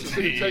 but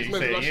listen, text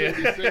message I shouldn't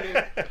be sending.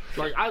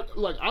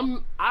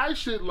 I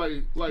should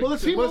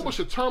T-Mobile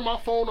should turn my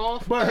phone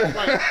off. Like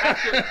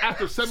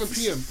after 7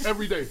 p.m.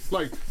 every day.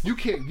 Like, you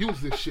can't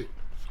use this shit.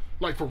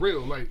 Like, for real,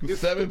 like,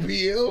 it's 7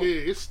 p.m.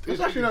 Yeah, it's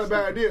actually not a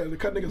bad idea to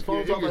cut niggas'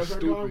 phones off.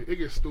 It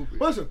gets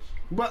stupid. Listen,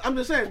 but I'm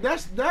just saying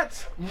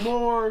that's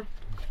more.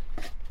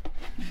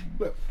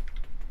 Look,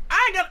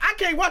 I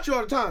can't watch you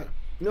all the time.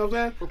 You know what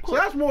I'm saying? So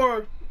that's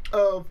more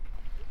of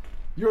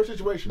your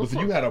situation. But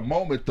you had a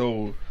moment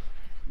though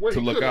to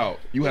look out.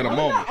 You had a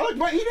moment.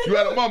 You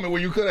had a moment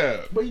where you could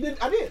have. But you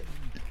didn't. I did.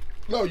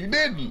 No, you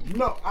didn't.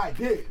 No, I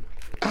did.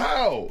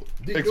 How?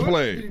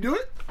 Explain. Did you do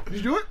it? Did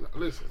you do it?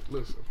 Listen.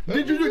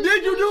 Did you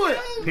do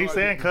it? He's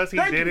saying because he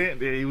did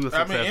it, he was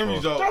successful. I mean, end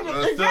result,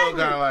 Exactly. still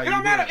got like. It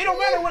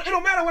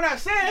don't matter what I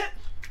said.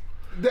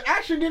 The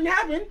action didn't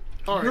happen.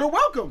 Right. You're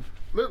welcome.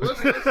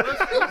 Let's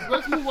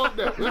move off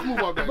that. Let's move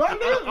off that.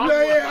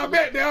 I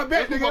bet,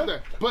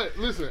 nigga. But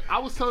listen, I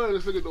was telling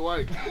this nigga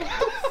Dwight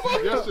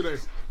yesterday.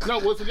 No,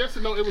 was it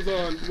yesterday? No, it was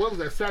on. What was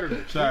that?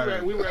 Saturday.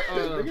 We were at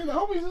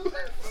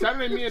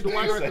Saturday. Me and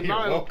Dwight were at the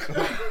Nile.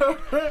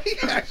 He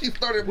actually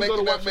started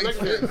making that make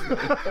sense.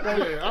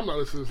 Yeah, I'm not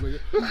listening to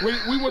this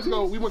nigga. We went to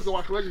go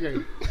watch the Lakers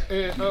game,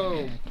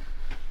 and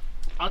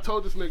I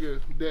told this nigga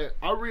that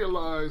I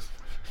realized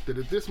that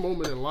at this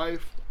moment in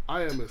life,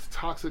 I am as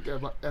toxic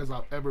as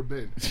I've ever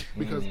been,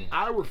 because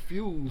I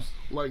refuse,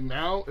 like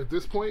now at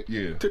this point,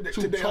 to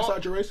dance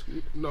outside your race.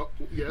 No,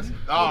 yes.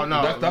 Oh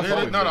no,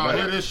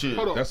 hear this shit.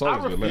 Hold on. That's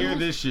always been hear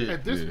this shit.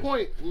 At this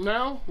point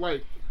now,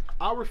 like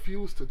I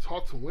refuse to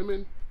talk to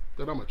women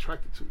that I'm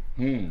attracted to.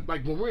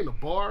 Like when we're in a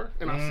bar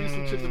and I see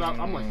some chick that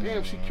I'm like,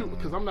 damn, she cute,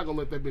 because I'm not gonna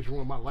let that bitch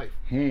ruin my life,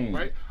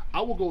 right? I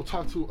will go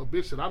talk to a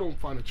bitch that I don't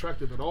find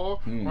attractive at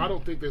all, or I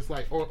don't think that's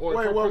like, or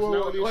wait, hold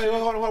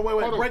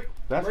on. Break.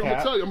 I'm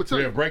gonna tell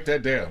you. Yeah, break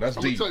that down. That's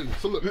deep. I'm gonna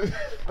tell you. So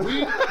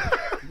look,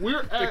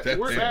 we're at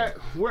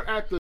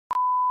the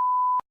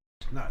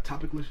not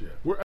topicless yet.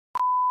 We're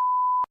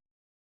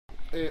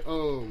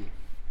and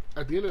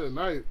at the end of the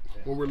night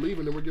when we're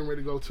leaving and we're getting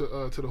ready to go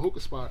to the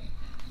hookah spot,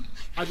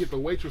 I get the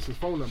waitress's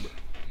phone number.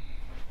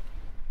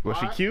 Was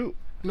she cute?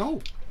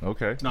 No.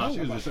 Okay. No, she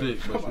was a stick.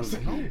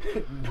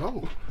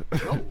 No,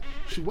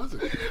 she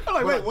wasn't. I'm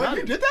like, wait, what?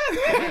 You did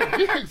that?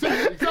 Yeah,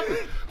 exactly.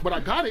 But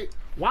I got it.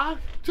 Why?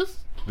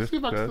 Just see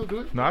if I can still do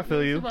it. No, I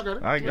feel you.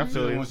 I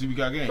feel you. Want to see if you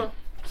got game.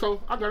 So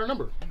I got her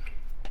number.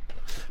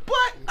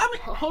 But I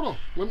mean, hold on.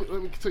 Let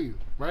me continue.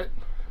 Right.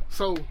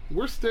 So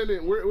we're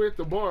standing. We're at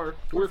the bar.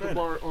 We're at the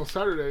bar on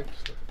Saturday,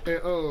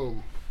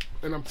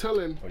 and I'm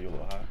telling. Oh, you a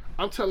little high?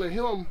 I'm telling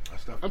him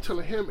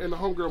and the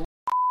homegirl.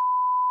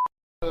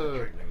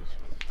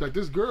 Like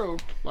this girl,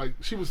 like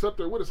she was up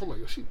there with us. I'm like,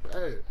 yo, she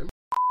bad. And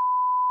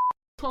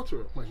talk to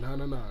her. I'm like,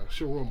 nah.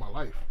 She'll ruin my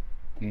life.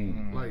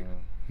 Like,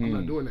 I'm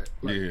not doing that.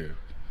 Like,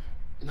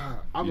 nah,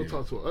 I'm gonna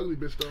talk to an ugly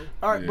bitch though.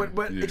 All right,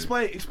 but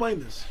explain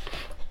this.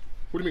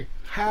 What do you mean?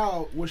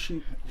 How was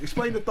she?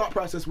 Explain the thought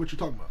process. What you're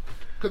talking about?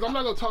 Because I'm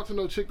not gonna talk to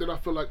no chick that I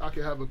feel like I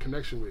can have a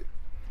connection with.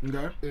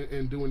 Okay.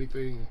 And do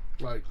anything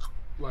like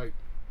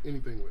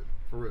anything with.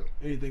 For real.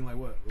 Anything like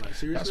what? Like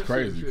seriously? That's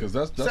crazy, because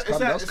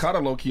that's kind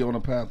of low key on the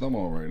path I'm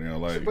on right now.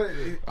 Like,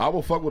 I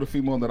will fuck with a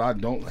female that I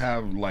don't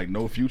have like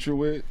no future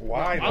with.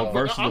 Why?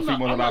 Versus a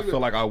female that I feel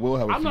like I will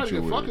have a future with. I'm not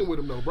even fucking with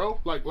him though, bro.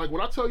 Like what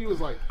I tell you is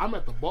like I'm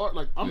at the bar.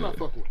 Like I'm not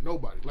fucking with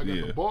nobody. Like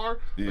at the bar,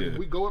 like, if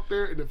we go up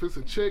there and if it's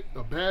a chick,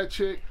 a bad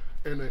chick,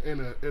 and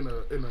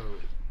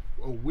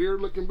a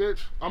weird looking bitch,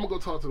 I'm gonna go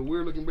talk to the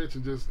weird looking bitch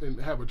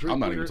and have a drink. I'm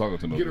not with even her, talking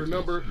to no get her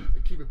number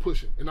and keep it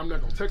pushing. And I'm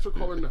not gonna text her,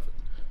 call her, nothing.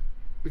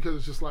 Because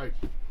it's just like,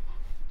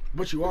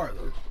 but you are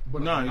though.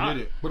 But no, you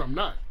did it. But I'm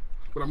not.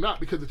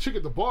 Because the chick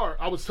at the bar,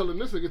 I was telling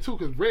this nigga too,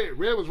 because Red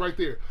was right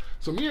there.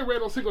 So me and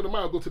Red on Cinco de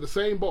Mayo go to the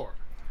same bar,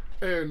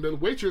 and the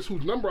waitress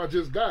whose number I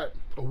just got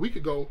a week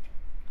ago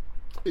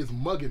is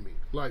mugging me,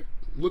 like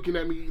looking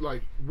at me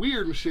like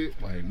weird and shit.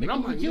 Like, and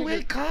I'm like, you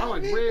ain't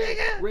calling me,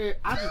 Red,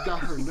 I just got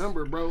her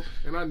number, bro,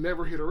 and I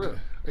never hit her up.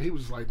 And he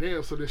was just like,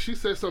 damn. So then she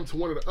said something to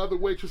one of the other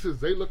waitresses.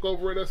 They look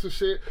over at us and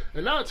shit.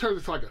 And now it turns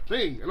into like a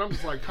thing. And I'm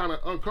just like kind of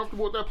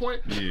uncomfortable at that point.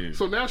 Yeah.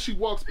 So now she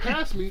walks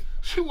past me.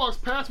 So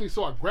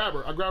I grab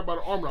her. I grab her by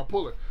the arm and I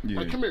pull her.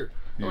 Like, come here.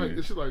 Like,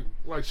 and she's like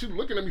she's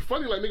looking at me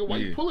funny. Like, nigga, why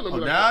you pulling at me?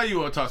 Oh, like now that? you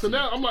want to talk so to me.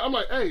 So now I'm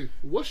like, hey,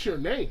 what's your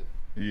name?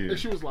 Yeah. And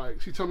she was like,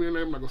 she told me her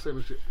name. I'm not gonna say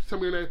no shit. She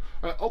told me her name.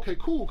 Okay,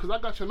 cool. Because I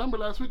got your number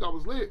last week. I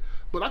was lit,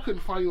 but I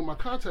couldn't find you in my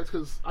contacts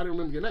because I didn't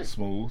remember your name.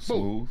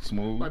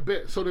 Smooth. I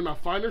bet. So then I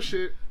find her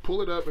shit,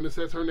 pull it up, and it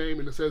says her name,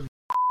 and it says,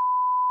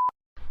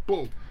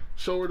 boom.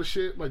 Show her the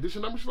shit. Like, this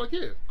your number? She's like,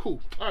 yeah,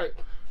 cool. All right.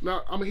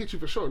 Now I'm gonna hit you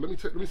for sure. Let me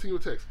send you a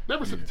text.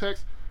 Never sent the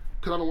text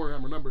because I don't want to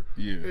have her number.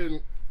 Yeah.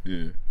 And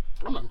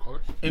I'm not gonna call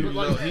her. And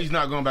like, he's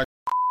not going back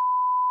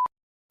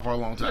for a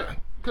long time. Yeah.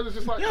 Because it's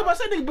just like, but I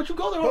said, nigga, but you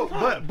go there all the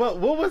time. But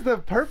what was the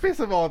purpose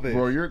of all this?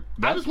 Bro,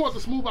 I just want to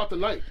smooth out the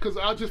night because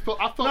I felt.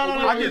 No,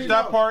 I get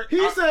that part.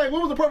 He said,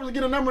 what was the purpose of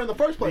getting a number in the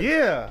first place?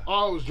 Yeah.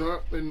 I was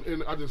drunk and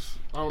I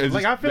don't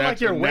like, I feel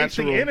like you're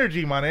wasting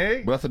energy, my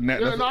nigga. But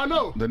that's I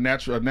know. The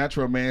natural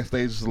man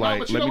stage is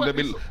like,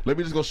 let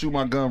me just go shoot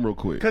my gun real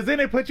quick. Because then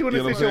it puts you in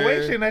a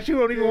situation that you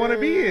don't even want to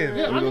be in.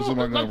 Yeah, I know.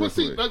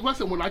 Like,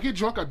 listen, when I get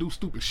drunk, I do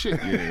stupid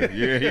shit.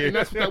 Yeah. And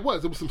that's what that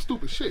was. It was some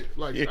stupid shit.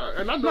 Like,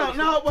 and I know.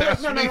 No,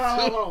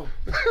 hold on.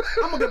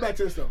 I'm gonna get back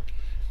to this though.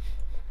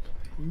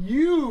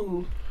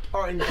 You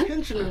are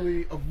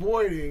intentionally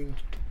avoiding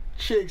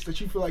chicks that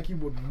you feel like you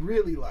would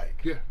really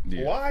like.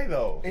 Yeah. Why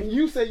though? And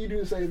you say you do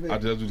the same thing. I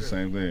just do the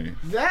same thing.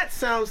 That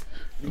sounds.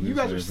 You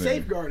guys are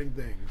safeguarding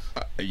things.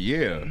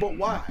 Yeah. But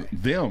why?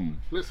 Them.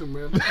 Listen,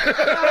 man.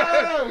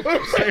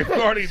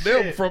 Safeguarding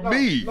them from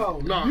me.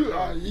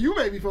 No. You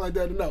made me feel like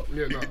that. No.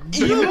 Yeah, no.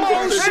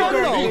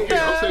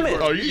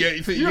 Oh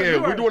yeah.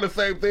 We're doing the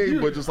same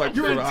thing, but just like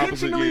for the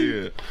opposite.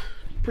 Yeah.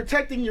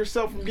 Protecting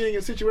yourself from getting in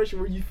a situation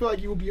where you feel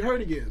like you will be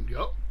hurt again.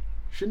 Yep.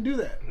 Shouldn't do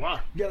that. Why?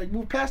 You gotta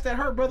move past that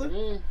hurt, brother.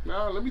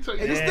 Nah, let me tell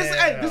you.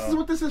 This is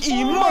what this is for.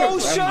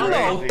 Emotional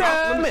Let me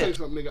tell you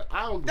something, nigga.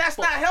 I don't. That's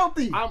not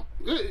healthy.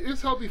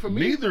 It's healthy for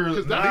me.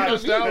 Neither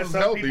that's sounds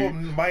some healthy. people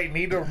might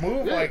need to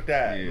move like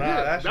that. Yeah.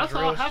 Nah, that's just how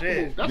real I have to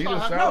shit. move. That's Neither how I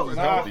have sounds to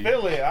Nah, I healthy.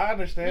 feel it. I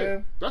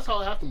understand. That's how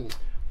I have to move.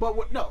 But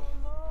what? No.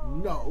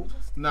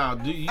 Nah,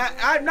 do you,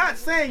 I'm not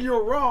saying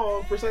you're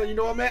wrong for saying, you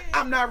know what, man,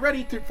 I'm not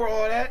ready for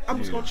all that. I'm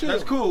just gonna chill.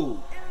 that's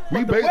cool.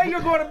 But the way you're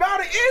going about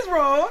it is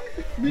wrong.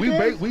 We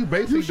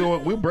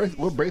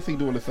basically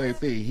doing the same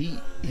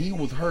thing. He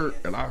was hurt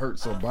and I hurt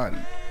somebody.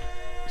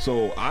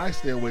 So I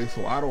stay away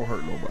so I don't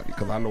hurt nobody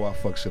because I know I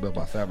fuck shit up.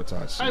 I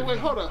sabotage shit. Hey, wait,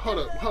 hold up.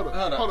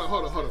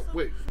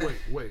 Wait.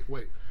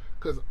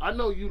 Because I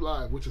know you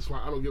live, which is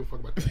fine. I don't give a fuck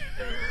about that.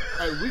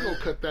 Hey, we gonna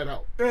cut that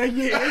out. Hey,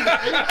 he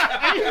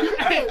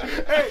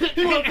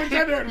gonna put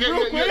that there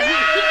real quick.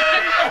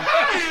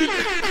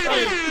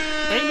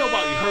 Ain't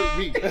nobody hurt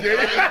me.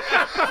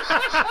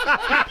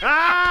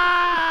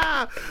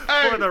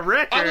 For the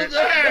record. I'm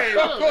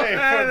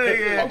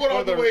going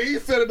off the way he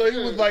said it though. He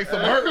was like some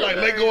hurt, like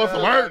let go of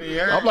some hurt.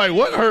 I'm like,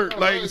 what hurt?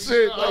 Like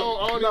shit. I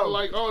don't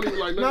even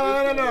like. No.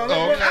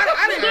 Oh,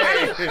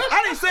 okay.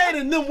 I didn't say it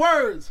in them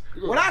words.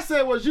 What I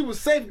said was you was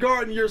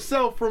safeguarding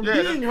yourself from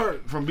being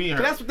hurt. From being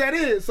hurt. That's what that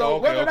is. So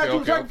Okay, whether or not you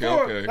was hurt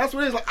before, okay. that's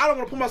what it is. Like I don't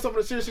want to put myself in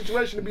a serious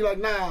situation to be like,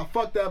 nah,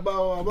 fuck that, blah,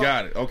 blah, blah.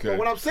 Got it. Okay. But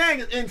what I'm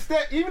saying is,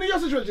 instead, even in your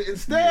situation,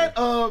 instead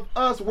of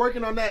us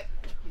working on that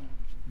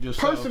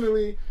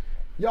personally,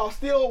 y'all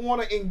still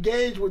want to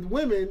engage with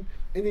women,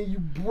 and then you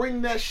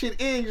bring that shit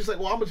in. You're just like,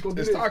 well, I'm just gonna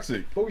do this. It's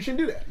toxic. But we shouldn't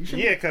do that. You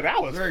shouldn't. Yeah, because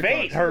that was Very fate,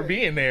 toxic. her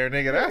being there,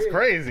 nigga. That's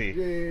crazy.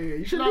 Yeah.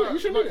 You shouldn't do that. You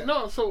shouldn't do that.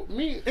 No, so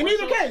me. In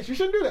either case, you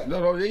shouldn't do that.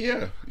 No,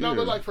 yeah. No,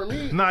 but like for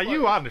me. Nah, like,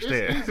 you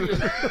understand. It's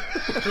easier.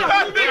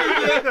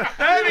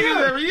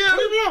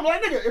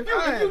 Like nigga, if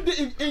you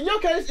did, in your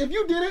case, if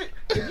you did it,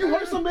 if you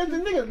hurt somebody,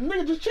 then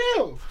nigga just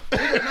chill.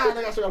 Nigga, nah,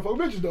 nigga, I still gotta fuck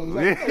bitches though.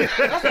 Like,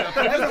 that's the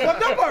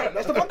fucked up part.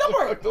 That's the fucked up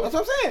part. That's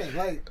what I'm saying.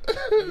 Like,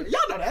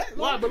 y'all know that.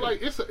 Why? But like,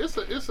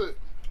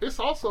 it's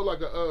also like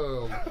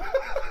a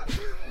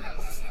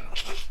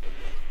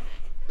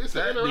it's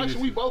an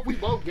interaction. We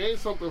both gain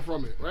something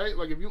from it, right?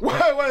 Like if you wait,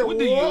 What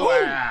do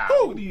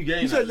you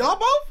gain? You said y'all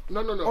both?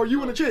 No. Or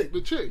you and the chick?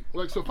 The chick.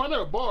 Like so, if I'm at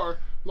a bar,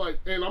 like,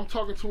 and I'm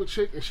talking to a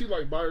chick, and she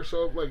like by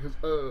herself, like,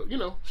 you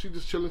know, she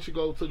just chilling. She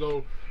go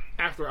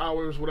after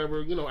hours,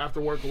 whatever, you know, after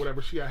work or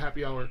whatever. She had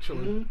happy hour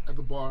chilling at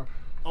the bar.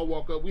 I'll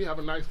walk up. We have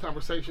a nice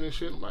conversation and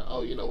shit. I'm like,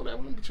 oh, you know,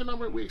 whatever. Let me get your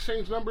number. We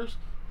exchange numbers.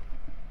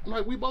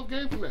 Like we both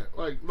gained from that.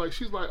 Like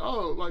she's like,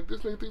 oh, like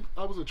this nigga think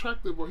I was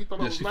attractive, or he thought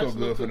I was she nice felt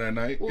good enough for that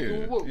night.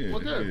 Cool.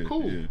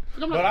 Yeah.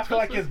 But I feel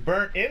like it's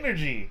burnt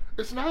energy.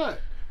 It's not.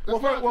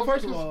 Well,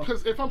 first of all,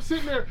 because if I'm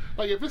sitting there,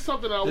 like if it's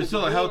something I was, It's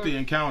still a healthy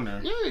encounter.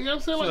 Yeah, you know what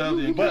I'm saying. Still Like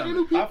healthy you get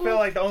new people. I feel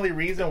like the only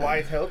reason why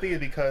it's healthy is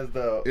because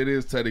It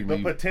is the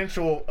technically.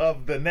 potential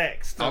of the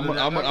next. I'm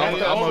gonna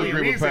only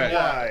agree with reason Pat.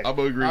 why. I'm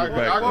gonna agree with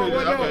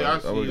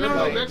Pat.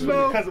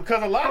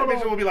 Because a lot of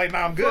bitches will be like, nah,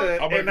 I'm good,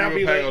 I'm and I'll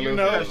be agree with like, Pat you on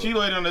know, this. She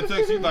laid on the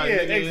text. She's like, yeah,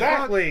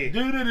 exactly.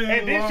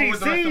 And then she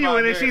see you,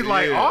 and then she's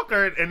like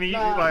awkward, and then you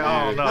like,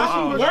 oh no,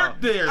 That's work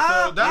there.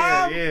 So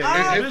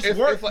that's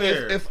work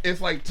there.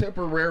 It's like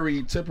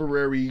temporary. A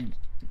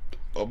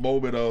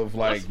moment of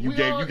like you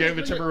gave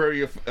a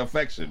temporary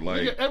affection,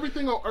 like nigga,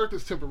 everything on earth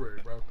is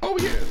temporary, bro. oh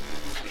yeah.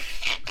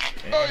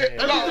 Nigga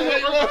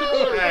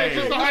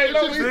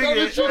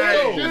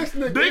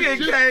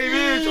came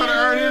in trying to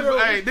earn his.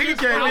 Hey, nigga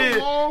came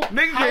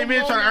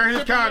in trying to earn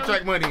his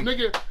contract money.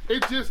 Nigga,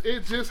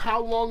 it's just how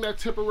long that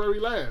temporary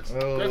lasts.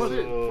 That's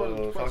it.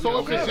 So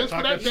if it's just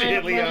for that day,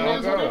 it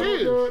is what it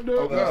is.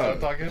 Oh God,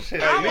 talking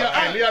shit.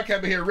 Hey, Leon came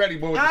in here ready,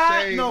 boy. With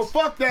the shades. No,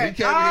 fuck that. He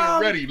came in here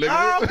ready,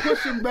 nigga. I'm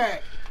pushing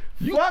back.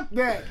 Fuck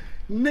that.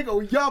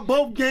 Nigga, y'all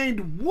both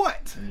gained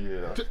what?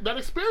 Yeah. That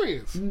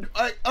experience.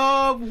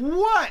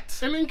 What?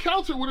 An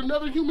encounter with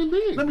another human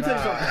being. Let me tell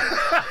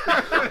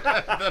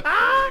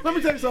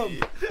you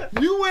something.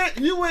 You went,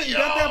 you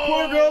got that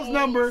poor girl's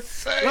number. Now,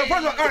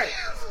 first of all right,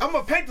 I'm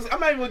gonna paint this. I'm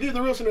not even gonna give you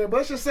the real scenario, but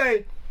let's just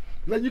say,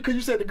 like because you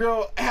said the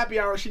girl happy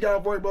hour, she got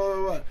off work, blah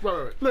blah blah.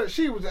 Right. Look,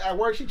 she was at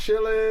work, she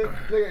chilling.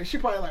 Nigga, she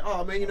probably like,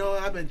 oh man, you know,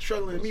 I've been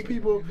struggling to meet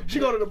people. She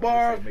go to the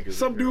bar,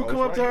 some dude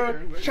come up to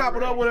her, chop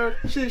it up with her.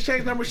 She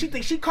exchange numbers. She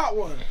thinks she caught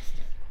one.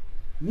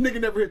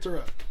 Nigga never hits her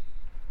up.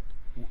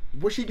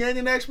 Was she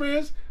gaining that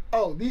experience?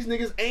 Oh, these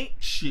niggas ain't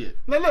shit.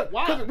 Look,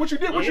 what you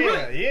did, what you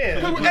really,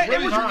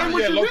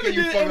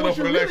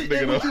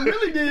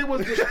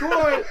 was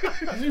destroy.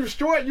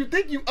 You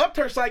think you upped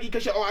her psyche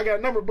because I got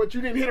a number, but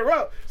you didn't hit her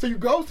up, so you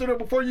ghosted her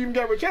before you even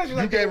gave her a chance.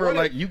 You gave her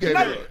now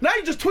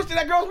you just twisted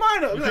that girl's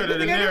mind up.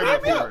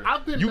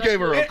 You gave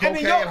her a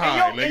cocaine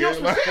high,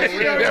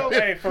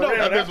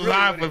 nigga. That was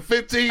high for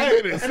 15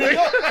 minutes. And in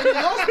your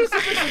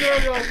specific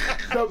scenario,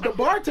 the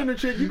bartender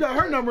chick, you got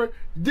her number,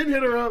 didn't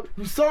hit her up,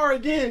 you saw her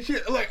again, she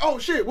like, oh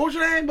shit, what was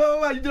your name, blah blah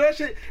blah, you do that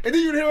shit, and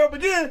then you hit her up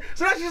again,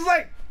 so now she's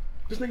like,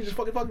 this nigga just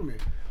fucking fucking me.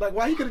 Like,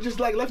 why he could have just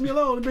like left me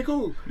alone and been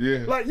cool?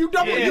 Yeah. Like you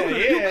double,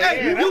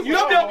 you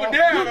double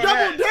down.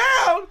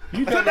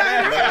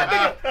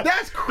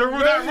 That's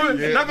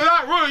crazy.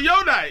 Not ruin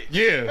your night.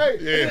 Yeah.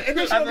 Hey, and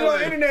then she go on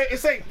the internet and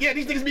say, yeah,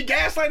 these niggas be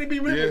gaslighting me.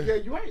 Yeah,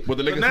 you ain't. But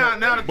the nigga now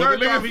the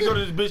third time he go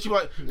to this bitch, you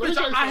like, bitch,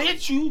 I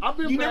hit you. I've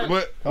been back.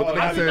 But the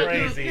nigga said,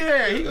 crazy.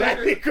 Yeah,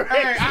 That'd be crazy.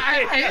 Hey,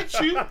 I hit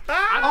you.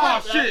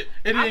 Oh shit,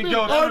 it didn't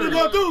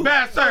go through.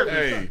 Bad service.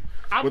 hey.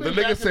 But the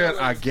nigga said,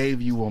 I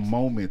gave you a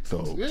moment,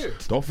 though. Yeah.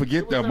 Don't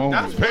forget that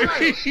moment, That's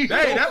baby.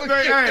 hey, that's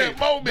very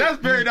that's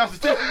very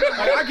narcissistic.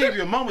 Like, I gave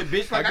you a moment,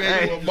 bitch. Like I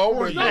gave you a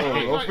moment, though.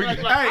 Don't forget.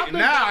 Hey,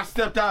 now I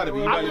stepped out of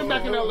it. I've been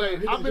back in LA.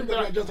 I've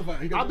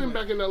been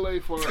back in LA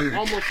for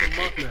almost a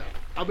month now.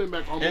 I've been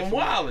back almost. And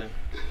wildin'.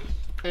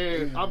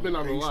 And I've been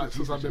out a lot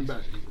since I've been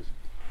back.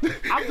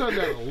 I've done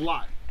that a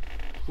lot.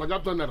 Like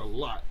I've done that a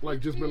lot. Like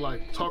just been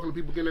like talking to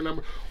people, getting their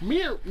number.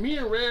 Me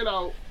and Red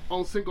out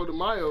on Cinco de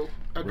Mayo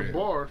at the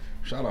bar.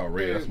 Shout out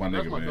Red, that's my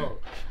nigga, man. Dog.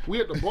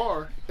 We at the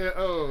bar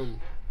and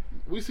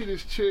we see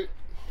this chick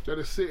that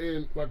is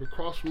sitting like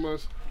across from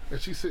us,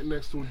 and she's sitting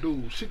next to a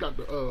dude. She got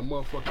the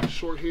motherfucking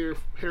short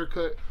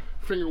haircut,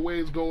 finger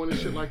waves going and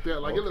shit like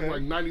that. Like it looks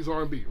like 90s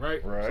R&B,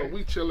 right? So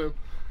we chilling.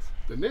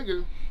 The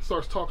nigga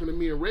starts talking to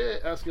me and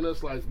Red, asking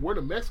us like, "Where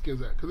the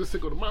Mexicans at?" Because it's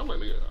Cinco de Mayo. I'm like,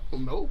 nigga, I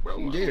don't know, bro.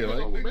 Yeah,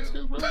 like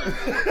Mexicans, bro. I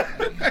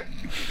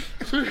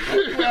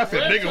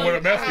said, nigga, where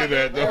the Mexicans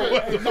at, though?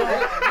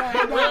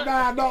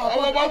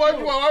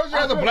 Why was you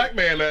as a black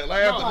man that?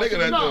 Like, as a nigga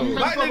that, though?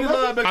 Black niggas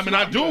love Mexicans. I mean,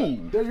 I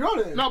do. There you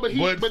go then. No, but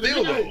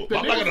Still, though,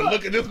 I'm not gonna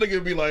look at this nigga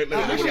and be like,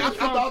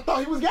 I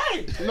thought he was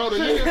gay. No, the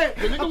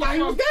nigga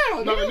he was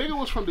down. No, the nigga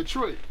was from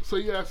Detroit. So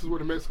he asked us where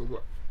the Mexicans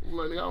were. I'm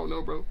like, nigga, I don't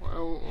know, bro. I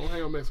don't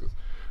hang on Mexicans.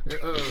 And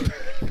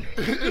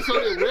so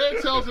then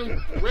Red tells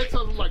him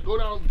like go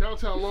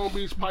downtown Long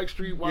Beach, Pike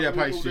Street.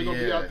 Pike Street. They're gonna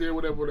be out there,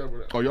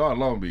 whatever. Oh, y'all in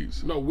Long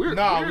Beach? No, we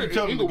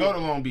told him to go to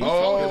Long Beach.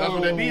 Oh, that's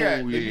where they be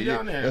at. They be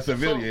down there. That's a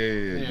video.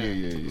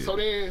 Yeah. So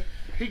then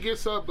he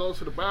gets up, goes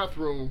to the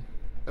bathroom,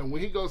 and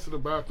when he goes to the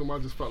bathroom, I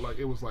just felt like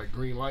it was like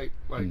green light,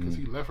 like because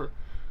he left her.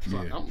 So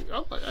I'm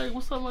like, hey,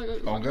 what's up? Like,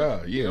 oh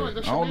God, yeah. Like,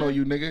 I don't know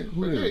you, nigga.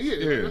 Who is?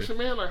 Yeah. That's your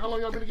man. Like, how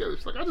long y'all been together?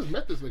 She's like, I just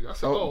met this nigga. I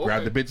said, oh, okay.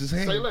 Grab the bitch's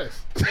hand. Say less.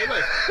 So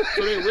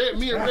then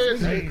me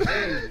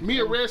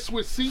and Red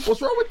switch seats. What's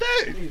wrong with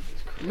that?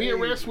 Me and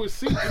Red switch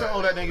seats. You don't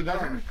owe that nigga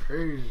nothing.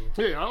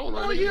 Yeah, I don't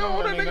know. You don't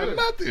owe that nigga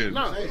nothing.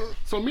 No.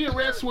 So me and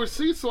Red switch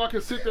seats so I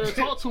can sit there and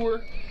talk to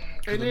her.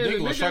 And then the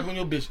nigga strike on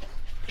your bitch.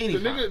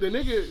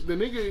 The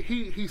nigga,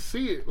 he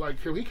see it. Like,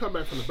 he come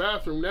back from the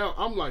bathroom. Now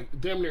I'm like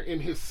damn near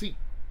in his seat.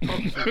 God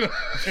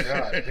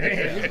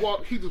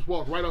damn. He just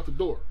walked right out the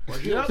door. Like,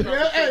 hey,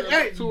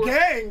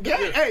 gang.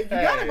 Hey, you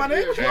got it, my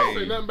nigga. He don't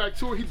say nothing back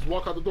to her. He just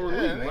walked out the door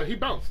and leave. Like, he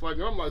bounced. Like,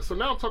 and I'm like, so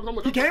now I'm talking. I'm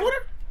like, he came with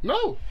her?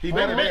 No. He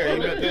met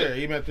there.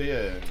 He met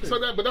there. So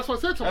but that's what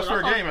I said to him. That's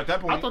her game at that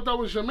point. I thought that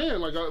was your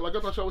man. Like I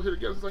thought y'all was here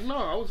together. He's like, no,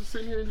 I was just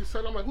sitting here and he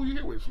said, I'm like, who you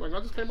here with? She's like, I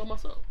just came by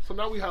myself. So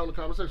now we having a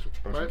conversation.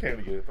 Right? She came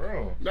to get it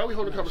thrown. Now we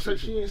holding a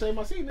conversation. She ain't say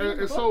my seat.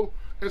 And so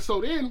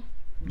then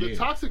the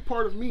toxic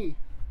part of me,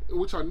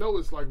 which I know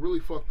is like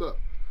really fucked up.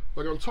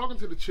 Like I'm talking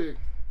to the chick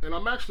and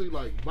I'm actually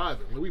like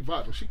vibing. Like we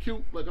vibing. She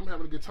cute. Like I'm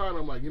having a good time.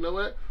 I'm like, you know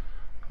what?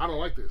 I don't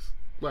like this.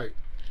 Like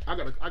I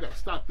gotta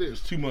stop this.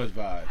 It's too much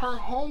vibe. Her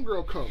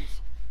homegirl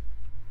comes.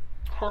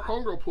 Her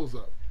homegirl pulls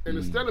up. And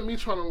instead of me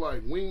trying to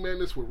like wingman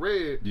this with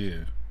Red,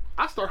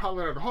 I start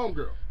hollering at her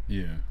homegirl.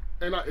 Yeah.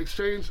 And I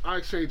exchanged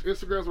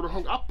Instagrams with her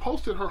homegirl. I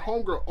posted her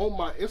homegirl on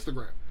my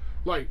Instagram.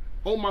 Like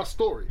on my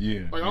story.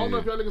 Yeah. Like I don't know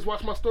if y'all niggas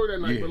watched my story that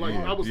night, but like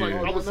I was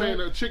saying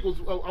that chick was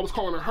I was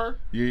calling her her.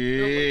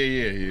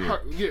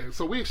 Yeah.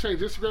 So we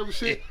exchanged Instagram and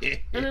shit.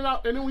 and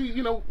then we,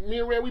 you know, me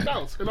and Red we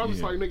bounced. And I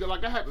was like, nigga,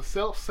 like I had to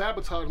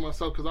self-sabotage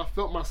myself because I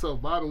felt myself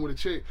vibing with a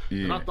chick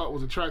and I thought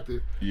was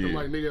attractive. I'm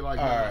like, nigga, like,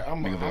 alright,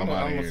 I'm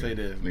gonna say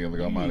this. Nigga,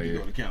 look, I'm out of here. You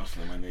need to go to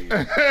counseling, my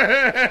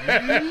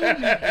nigga. You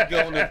need to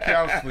go to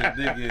counseling,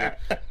 nigga.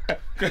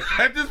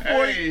 At this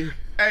point,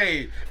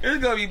 hey,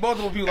 it's gonna be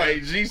multiple people like,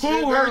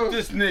 who hurt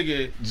this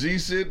nigga? G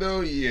shit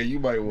though, yeah, you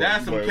might want.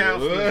 That's some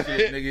counseling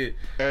shit, nigga.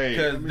 Hey,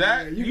 because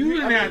that you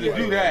didn't have to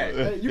do that.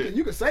 Hey,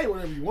 you can say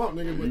whatever you want,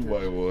 nigga. But you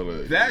might want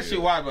to. That shit,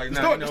 why like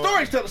the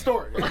stories tell the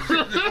story. You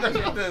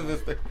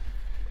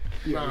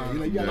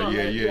might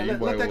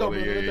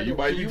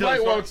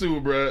want to,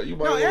 bro. You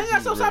might. No, yeah,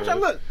 so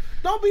look.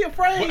 Don't be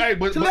afraid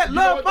to let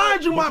love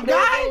find you, my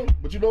guy.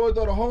 But you know what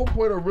though? The whole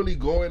point of really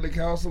going to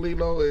counseling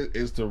though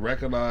is to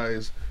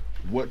recognize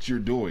what you're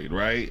doing,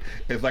 right?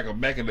 It's like a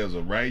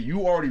mechanism, right?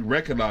 You already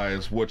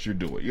recognize what you're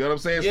doing. You know what I'm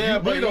saying? Yeah,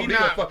 so but really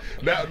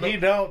he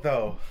don't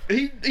though.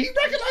 He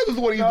recognizes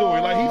what he's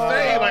doing. Like he's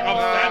saying, like I'm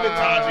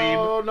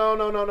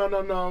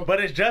sabotaging. No. But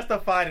it's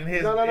justified in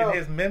his in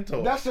his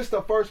mental. That's just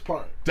the first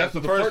part. That's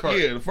the first part.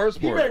 Yeah, the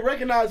first part. He may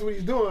recognize what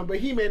he's doing, but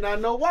he may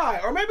not know why,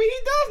 or maybe he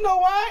does know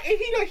why, and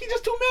he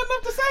just too man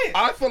enough to say it.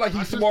 I feel like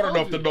he's smart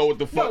enough to know what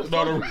the fuck,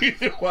 know the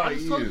reason why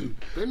he is.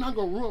 They're not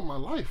gonna ruin my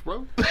life,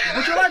 bro. But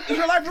is your life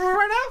ruined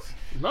right now?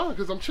 No,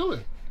 because I'm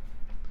chilling.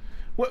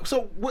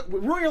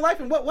 ruin your life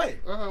in what way?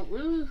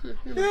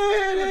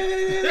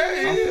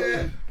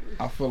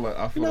 I feel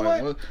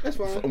like that's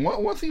fine.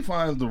 Once he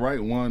finds the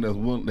right one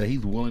that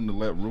he's willing to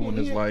let ruin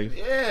his life.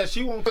 Yeah,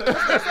 she won't.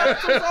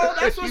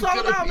 That's what it's all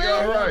about,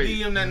 man. All right.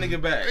 DM that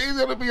nigga back. He's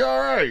gonna be all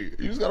right.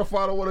 You just gotta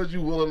find one that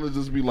you willing to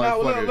just be like,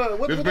 fuck it.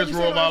 This bitch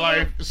ruined my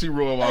life. She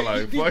ruined my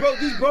life.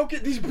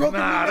 These broken.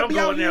 Nah, don't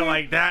go in there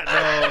like that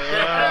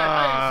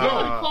though.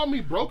 Somebody called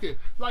me broken.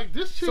 Like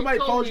this chick. Somebody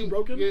called you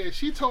broken? Yeah,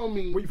 she told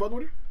me. Were you fucking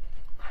with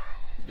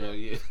her?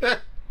 Yeah.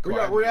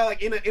 Were y'all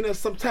like in a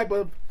some type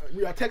of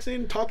y'all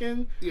texting,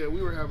 talking? Yeah,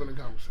 we were having a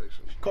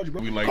conversation. Called you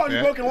broken. Like Called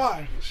you broken.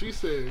 Why? She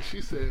said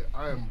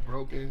I am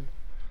broken.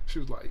 She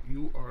was like,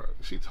 you are.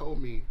 She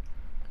told me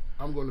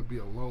I'm going to be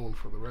alone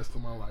for the rest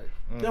of my life.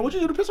 Yeah, what'd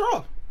you do to piss her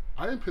off?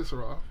 I didn't piss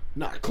her off.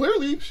 Nah,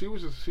 clearly. She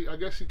was just. I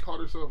guess she called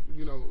herself.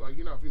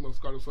 How females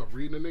call herself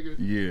reading a nigga.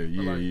 Yeah.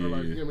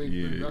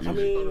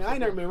 I ain't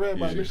never been read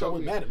by a bitch that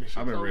was mad at me.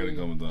 I've been read a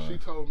couple times. She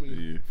told me.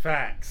 Yeah.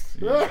 Facts.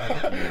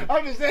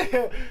 I'm just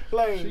saying,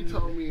 like. She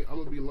told me I'm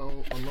gonna be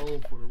alone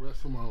for the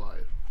rest of my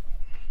life.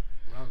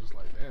 And I was just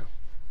like, damn.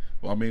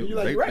 Well, I mean,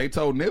 they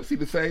told Nipsey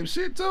the same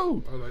shit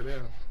too. I was like,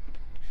 damn.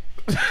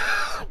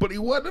 But he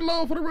wasn't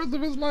alone for the rest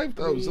of his life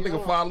though. So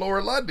nigga find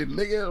Laura London,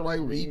 nigga, like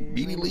he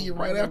immediately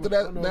right after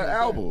that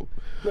album.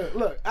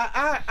 Look,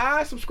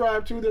 I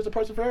subscribe to there's a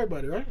person for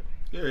everybody, right?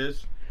 There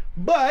is.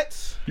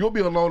 But you'll be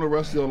alone the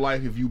rest of your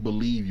life if you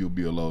believe you'll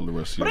be alone the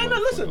rest of your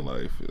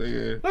life.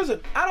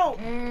 Listen, I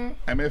don't.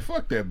 I mean,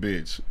 fuck that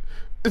bitch.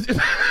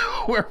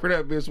 Wherever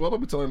that bitch. Well, let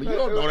me tell you, you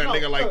don't know that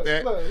nigga like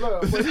that.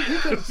 Look, but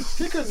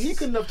he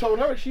couldn't have told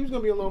her she was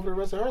gonna be alone for the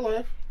rest of her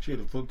life. She'd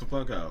have flipped the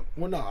fuck out.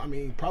 Well, no, I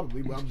mean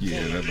probably. But I'm just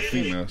saying. As a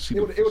female, it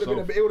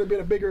would have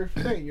been a bigger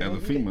thing. As a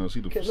female,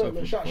 she'd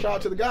have. Shout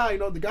out to the guy.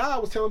 The guy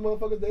was telling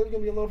motherfuckers they was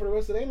gonna be alone for the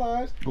rest of their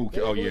lives.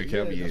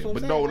 Kevin.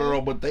 But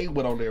no. But they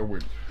went on there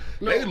with.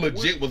 They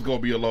legit was gonna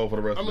be alone for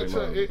the rest of their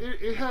lives.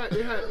 It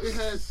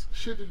had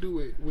shit to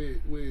do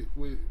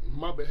with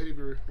my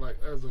behavior, like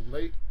as of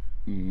late.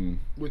 Mm-hmm.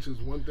 Which is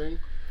one thing,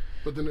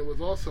 but then it was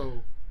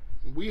also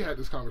we had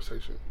this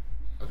conversation.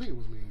 I think it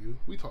was me and you.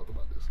 We talked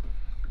about this,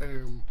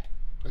 and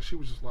she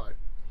was just like,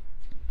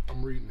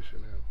 "I'm reading this shit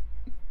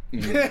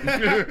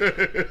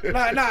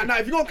now." Nah.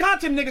 If you gonna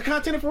content, nigga,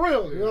 content it for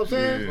real. You know what I'm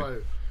saying? Yeah.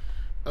 Like,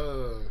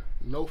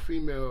 no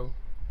female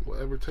will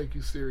ever take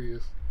you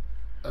serious.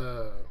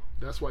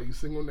 That's why you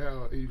single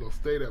now, and you're gonna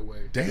stay that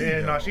way. Damn.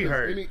 Yeah, no, she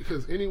hurt.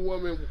 Because any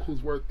woman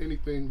who's worth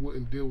anything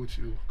wouldn't deal with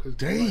you.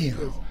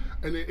 Damn.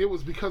 And it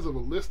was because of a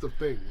list of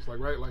things,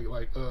 like. Are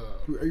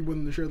you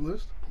willing to share the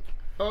list?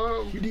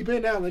 You deep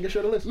in now, nigga.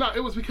 Share the list. No, it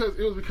was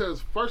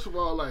because first of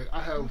all, like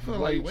I have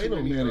wait a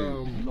minute.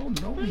 You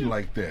don't know me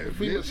like that.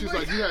 Female, she's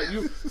like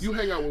you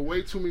hang out with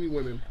way too many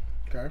women.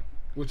 Okay.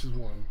 Which is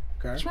one.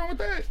 Okay. What's wrong with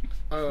that?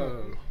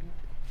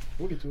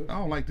 We'll get to it. I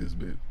don't like this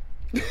bitch.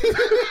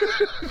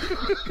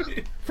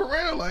 For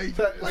real, like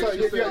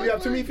you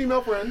have too many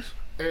female friends,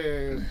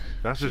 and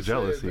that's just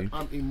jealousy.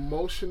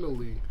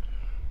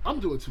 I'm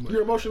doing too much.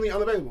 You're emotionally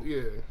unavailable.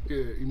 Yeah,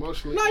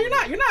 emotionally. No, you're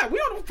not. We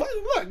don't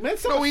look, man.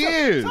 He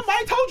is.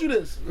 Somebody told you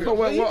this. No,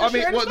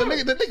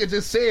 the nigga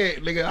just said,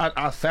 nigga,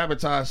 I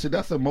sabotage shit.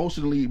 That's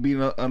emotionally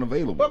being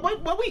unavailable. But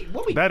we.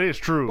 That is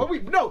true. But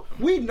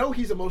we know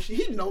he's emotional.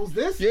 He knows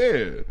this.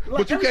 Yeah,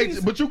 like,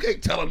 but you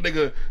can't tell a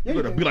nigga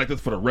you're gonna be like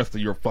this for the rest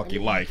of your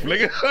fucking life,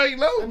 nigga. I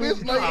know,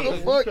 bitch. Like the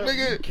fuck,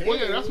 nigga. Well,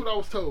 yeah, that's what I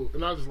was told,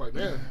 and I was just like,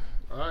 man,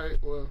 all right,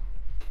 well.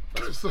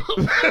 That's what's up.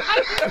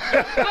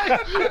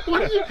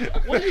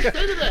 What do you say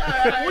to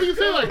that? What do you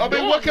say? Like, I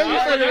mean, what can you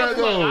say to that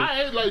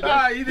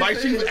though? Like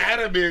she's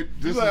adamant.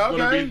 This is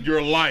gonna be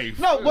your life.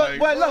 No, but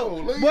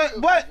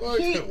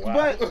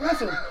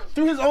listen.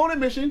 Through his own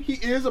admission, he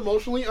is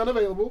emotionally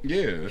unavailable.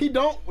 Yeah. He's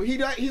not.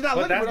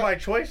 But that's my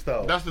choice,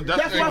 though. That's what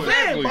I'm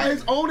saying. By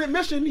his own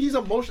admission, he's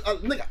emotional.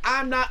 Nigga,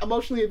 I'm not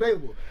emotionally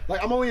available.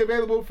 Like I'm only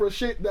available for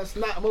shit that's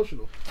not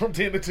emotional. From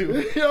 10 to 2. You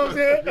know what I'm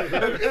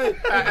saying?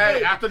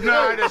 Hey, after 9,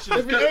 that shit.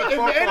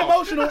 If it ain't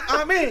emotional,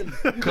 I'm in.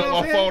 Cut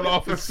my phone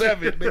off at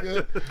 7,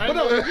 nigga. But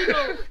no,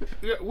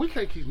 we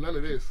can't keep none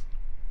of this.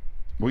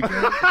 We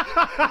can't.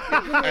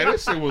 Hey,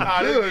 this shit was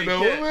good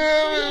though.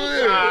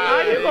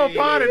 You gonna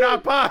pod and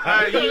not pod?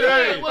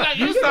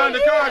 You signed the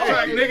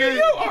contract, nigga.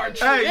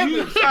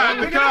 You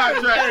signed the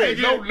contract,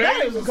 nigga. No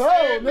names.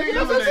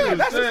 Nigga.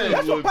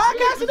 That's what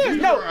podcasting is.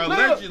 No,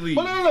 allegedly.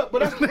 But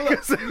that's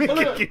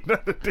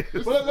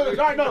look. All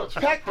right, no.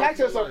 Pac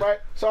said something, right?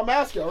 So I'm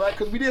asking, right?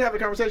 Because we did have a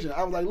conversation.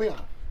 I was like,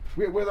 Leon,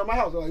 we're at my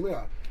house. I was like,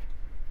 Leon,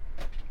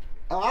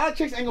 a lot of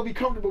chicks ain't gonna be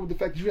comfortable with the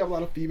fact that you have a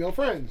lot of female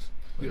friends.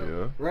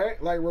 Yeah.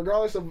 Right? Like,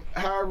 regardless of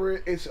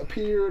however it's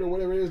appeared or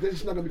whatever it is, they're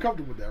just not going to be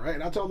comfortable with that, right?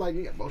 And I told him, like,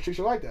 yeah, most chicks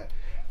are like that.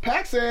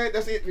 Pac said,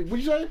 that's it.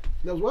 What'd you say?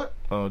 That was what?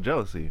 Oh,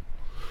 jealousy.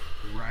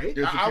 Right?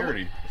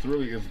 Insecurity. It's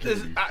really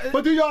insecurity.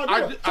 But do y'all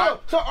agree?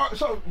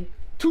 So,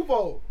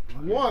 twofold.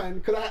 One,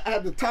 because I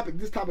had this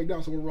topic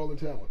down, so we're rolling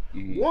to that one.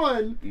 Mm-hmm.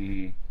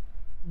 One,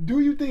 do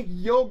you think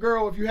your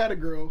girl, if you had a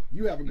girl,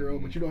 you have a girl,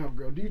 but you don't have a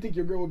girl, do you think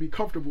your girl would be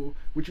comfortable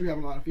with you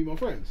having a lot of female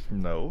friends?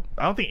 No.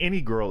 I don't think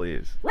any girl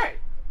is. Right.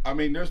 I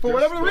mean, there's for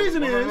whatever the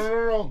reason is.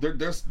 No.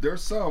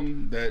 There's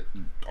some that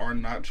are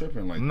not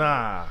tripping like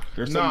nah. that.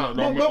 There's some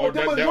but majority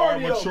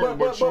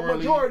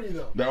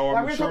though. That are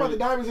like we're talking about the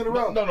diamonds in a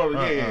row.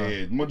 No,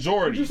 yeah.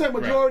 Majority. Would you say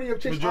majority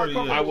of chicks? Majority,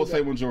 are I will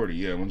say majority.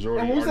 Yeah,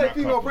 majority. And when we say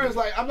female friends,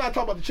 like I'm not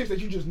talking about the chicks that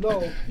you just know.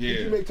 That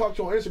you may talk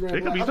to on Instagram.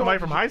 It could be somebody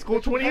from high school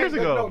 20 years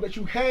ago. No, that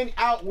you hang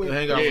out with.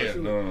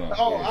 No.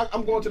 Oh,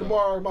 I'm going to the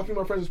bar. My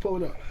female friends is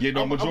pulling up. Yeah,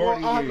 no,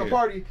 majority. I'm having a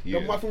party.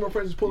 My female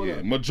friends is pulling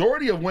up.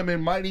 Majority of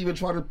women might even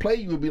try to play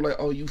you and be like,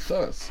 "Oh, you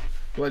sus."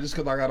 Like just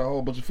because I got a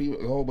whole bunch of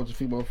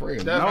female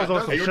friends. That was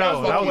on some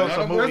show. That was on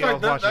some movie I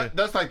was watching.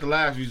 That's like the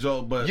last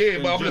result, but yeah,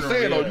 but I'm just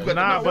saying though, you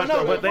got but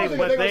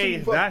they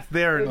that's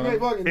their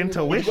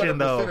intuition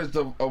though.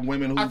 Of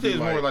women who I think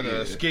it's more like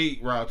a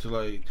skate route to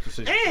like.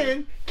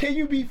 And can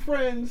you be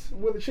friends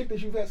with a chick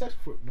that you've had sex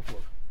with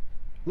before?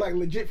 Like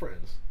legit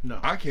friends? No,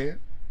 I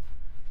can't.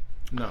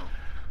 No,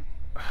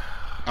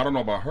 I don't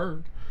know about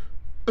her.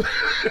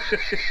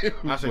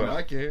 I say no.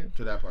 I can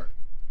to that part.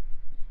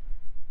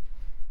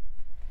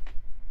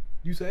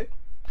 You say?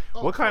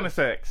 What kind of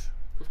sex?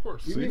 Of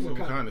course. What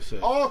kind of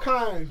sex? All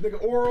kinds,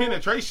 nigga. Oral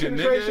penetration.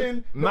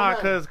 Nigga. Nah,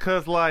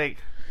 cause like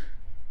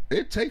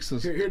it takes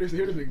us. Here this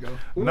nigga go.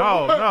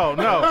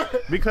 No.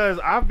 Because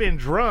I've been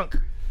drunk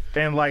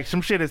and like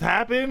some shit has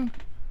happened,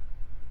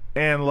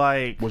 and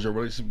like was your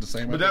relationship the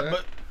same?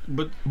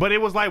 But it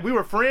was like we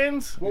were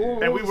friends,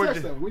 and we were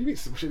just. What do you mean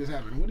some shit is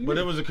happening? But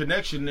there was a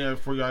connection there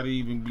for y'all to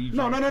even be.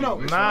 No.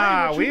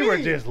 Nah, we were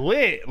just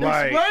lit.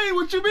 Like, explain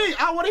what you mean.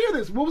 I want to hear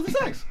this. What was the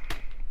sex?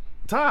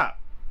 Top.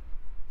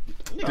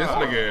 This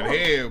nigga in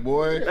head,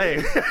 boy. Hey,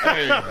 what top?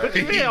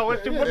 This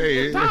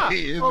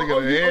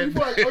nigga in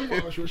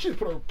head. She just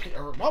put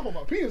her mouth on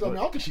my penis. I mean,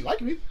 I don't think she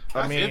liked me.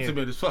 That's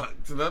intimate as fuck.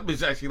 So that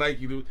bitch actually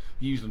like you to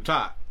use them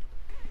top.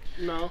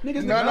 No.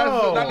 Niggas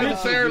not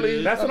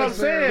necessarily. That's what I'm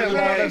saying.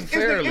 Not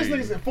necessarily. It's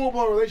niggas in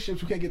full-blown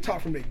relationships who can't get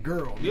top from their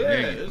girl.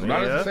 Yeah.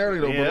 Not necessarily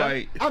though, but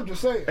like. I'm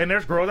just saying. And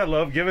there's girls that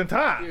love giving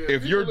top.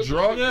 If you're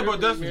drunk. Yeah,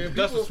 but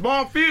that's a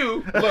small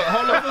few. Look,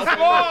 hold on. That's a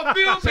small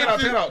few.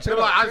 Check it out.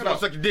 Like, I just want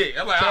to suck your dick.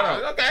 I'm like,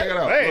 okay. Check it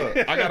out. Hey. Look,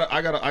 I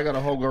got a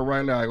homegirl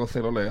right now. I gonna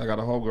say no lay. I got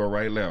a homegirl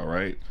right now,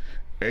 right?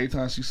 Every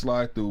time she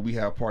slide through, we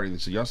have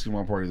parties. So y'all see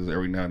my parties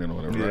every now and then or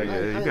whatever, right?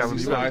 Yeah, you got to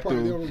slide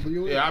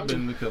through. Yeah, I've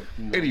been in a couple.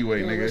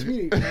 Anyway, nigga.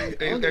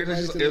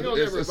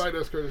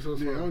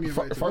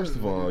 First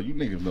of all, you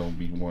niggas don't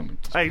be wanting.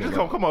 Hey, just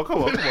come on.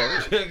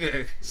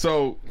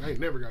 So I ain't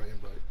never got an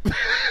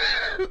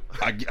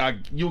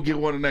invite. You'll get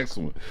one the next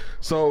one.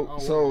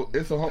 So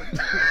it's a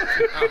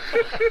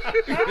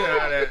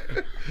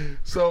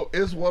so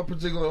it's one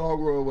particular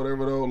homegirl or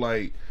whatever though.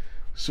 Like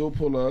she'll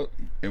pull up,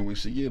 and when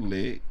she get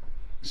lit,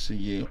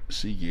 she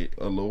get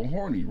a little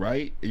horny,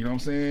 right? You know what I'm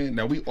saying?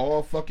 Now we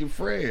all fucking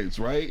friends,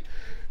 right?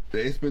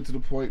 It's been to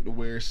the point to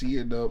where she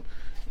ended up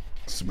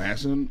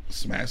smashing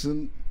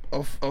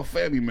a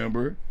family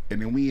member,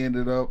 and then we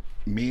ended up,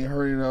 me and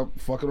her ended up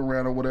fucking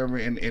around or whatever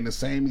in the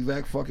same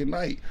exact fucking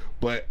night.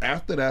 But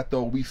after that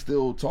though, we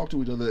still talk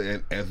to each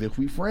other as if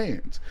we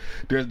friends.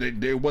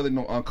 There wasn't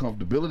no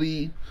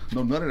uncomfortability,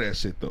 none of that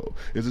shit though.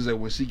 It's just that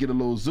when she get a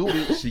little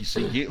zooted, she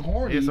get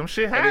horny. Yeah, some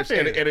shit happens.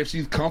 And if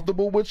she's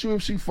comfortable with you,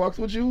 if she fucks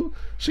with you,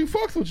 she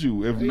fucks with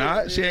you. If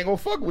not, she ain't gonna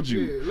fuck with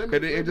you. Yeah, and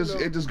it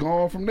just go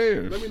on from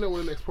there. Let me know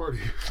when the next party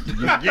is.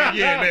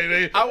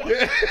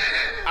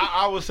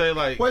 I would say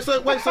like. Wait,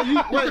 hold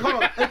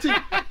on.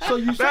 So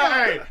you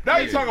say now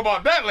you talk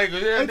about that later.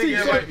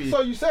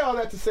 So you say all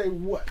that to say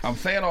what? I'm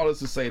saying all this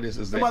to say this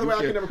is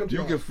that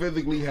you can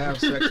physically have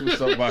sex with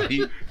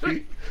somebody.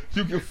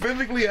 You can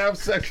physically have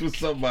sex with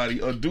somebody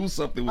or do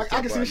something with somebody.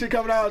 I can see this shit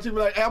coming out. She be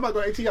like, "Hey, I'm not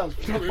going to AT house."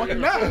 No, fuck you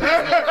not. No,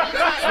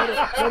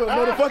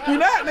 the fuck you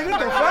not, nigga.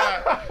 What the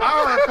fuck?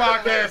 I heard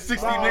podcast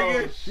 60,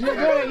 nigga. You ain't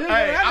going to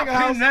that nigga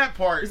house. That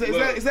part. Is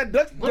that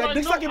dick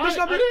sucking bitch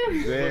up in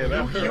there?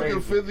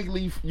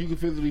 You can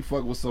physically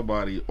fuck with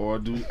somebody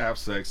or have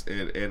sex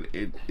and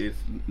it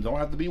don't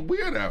have to be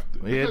weird after.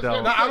 Yeah, it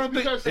don't. No, I don't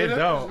think it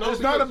don't. No,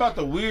 it's not about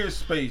the weird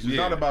space. It's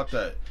not about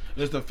that.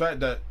 It's the fact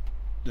that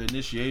the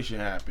initiation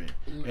happened.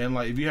 And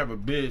like if you have a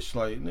bitch,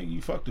 like nigga,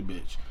 you fuck the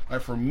bitch.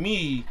 Like for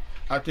me,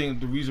 I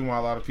think the reason why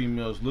a lot of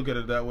females look at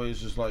it that way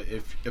is just like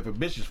if a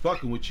bitch is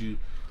fucking with you,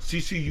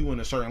 she see you in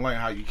a certain light,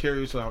 how you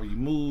carry yourself, how you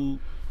move.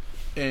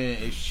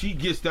 And if she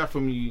gets that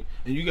from you,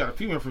 and you got a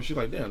female from, she's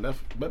like, damn, that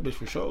bitch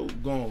for sure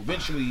gonna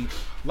eventually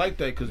like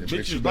that, because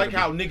bitches like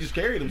how niggas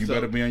carry themselves. You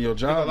better be on your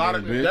job,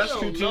 bitch. That's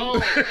true too.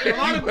 A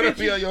lot of bitches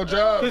be on your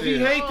job because he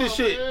hate this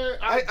shit.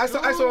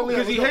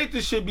 Because he hate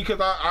this shit because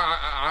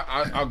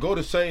I go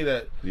to say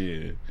that.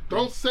 Yeah.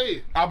 Don't say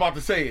it. I'm about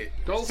to say it.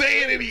 Don't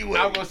say it anyway.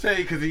 I'm gonna say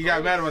it because he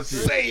got mad about it.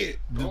 Say it.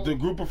 The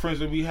group of friends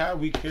that we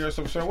have, we care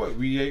some certain way.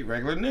 We ain't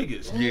regular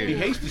niggas. Yeah. He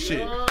hates the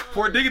shit.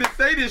 For a nigga to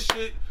say this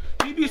shit.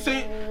 He be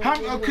saying,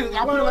 I'll put it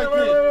like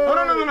this.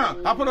 Oh,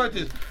 no. I'll put it like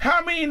this.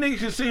 How many niggas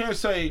can sit here and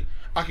say,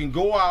 I can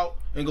go out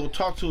and go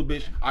talk to a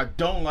bitch I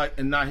don't like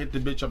and not hit the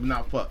bitch up and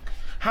not fuck?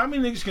 How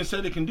many niggas can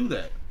say they can do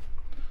that?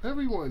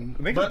 Everyone.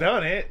 Niggas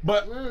done it.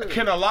 But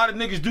can a lot of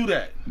niggas do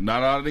that?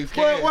 Not all of these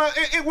can.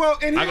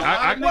 And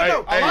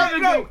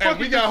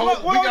we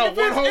got one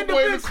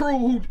homeboy in the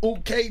crew who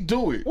can't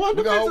do it. Well,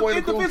 we got homeboy in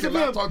the crew who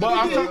cannot talk to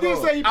he did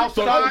say he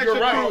outside. You're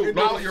right.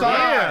 No, you're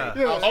right.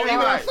 Oh, even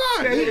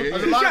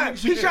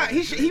outside.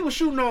 He was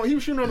shooting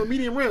on the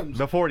medium rims.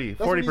 The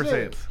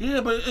 40%.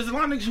 Yeah, but there's a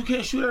lot of niggas who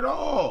can't shoot at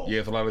all. Yeah,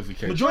 it's a lot of niggas who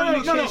can't. Majority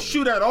of niggas can't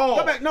shoot at all.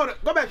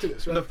 Go back to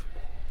this. Right?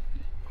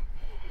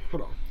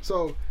 Hold on.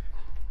 So,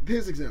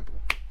 his example.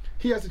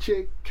 He has a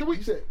chick. Can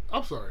we say?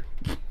 I'm sorry.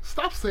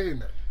 Stop saying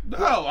that. No,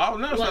 I'll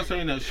never stop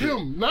saying that shit.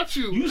 Him, not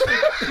you. You say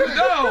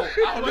no.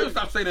 I'll never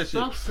stop saying that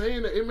shit. Stop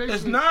saying that. It makes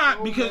it's me not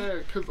so because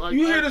mad, like,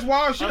 you hear this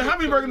wild shit. How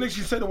many regular niggas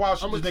you say the wild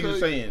shit this nigga's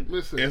saying?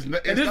 Listen,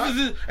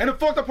 and the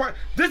fucked up part.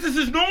 This is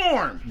his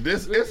norm.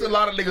 It's a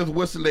lot of niggas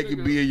wishing they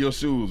could be in your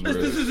shoes, bro.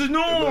 This is his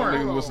norm. A lot of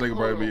niggas wishing they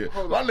could be in.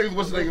 A lot of niggas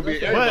wishing they could be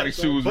in everybody's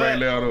shoes right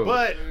now, though.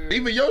 But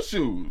even your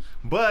shoes.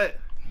 But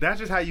that's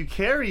just how you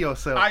carry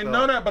yourself. I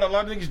know that, but a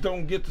lot of niggas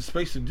don't get the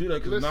space to do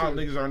that because a lot of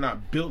niggas are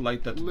not built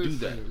like that to do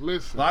that.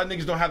 A lot of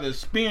niggas don't have the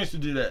experience to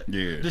do that.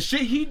 Yeah. The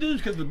shit he does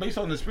because based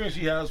on the experience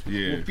he has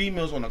with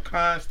females on a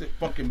constant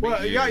fucking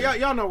basis. Well,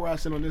 y'all know where I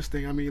sit on this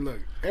thing. I mean,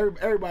 look,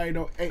 everybody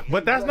know.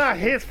 But that's not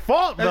his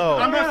fault, though.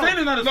 I'm not saying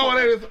it's not his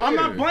fault. I'm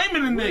not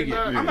blaming the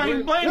nigga. I'm not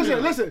even blaming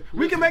him. Listen,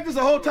 we can make this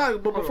a whole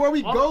time, but before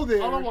we go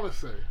there. All I want to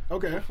say.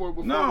 Okay. Before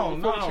no.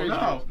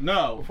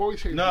 Before we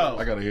change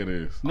I gotta hear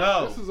this.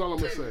 No. This is all I'm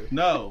gonna say.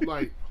 No.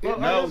 Like, let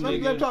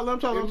him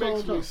talk. It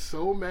makes me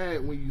so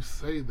mad when you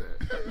say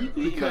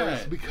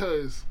that.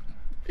 Because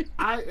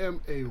I am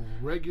a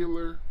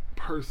regular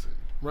person,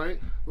 right?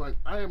 Like,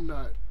 I am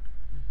not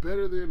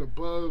better than,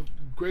 above,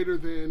 greater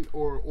than,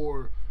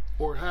 or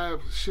have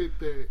shit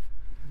that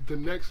the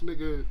next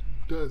nigga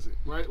doesn't,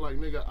 right? Like,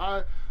 nigga,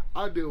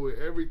 I deal with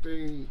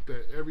everything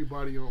that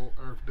everybody on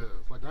earth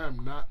does. Like, I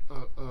am not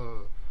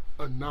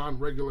a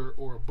non-regular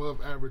or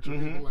above average or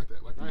anything like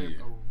that. Like, I am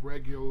a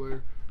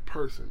regular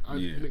person.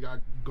 Nigga, I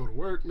go to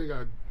work.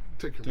 Nigga, I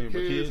take care of my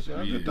kids.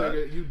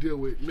 Nigga, you deal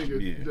with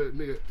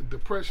nigga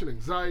depression,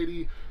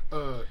 anxiety,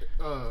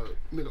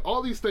 nigga,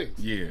 all these things.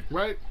 Yeah.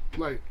 Right?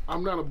 Like,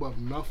 I'm not above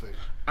nothing.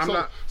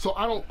 So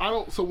I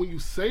don't. So when you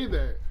say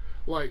that,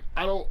 like,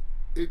 I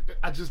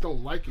just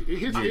don't like it. It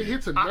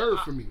hits a nerve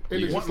for me.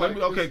 And it's just like,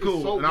 okay,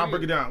 cool. So and I'll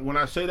break it down. When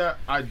I say that,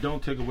 I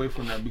don't take away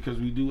from that because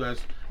we do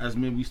as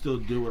men, we still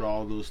deal with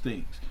all those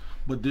things.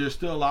 But there's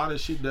still a lot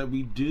of shit that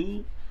we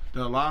do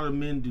that a lot of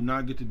men do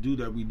not get to do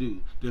that we do.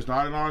 There's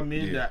not a lot of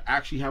men that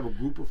actually have a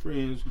group of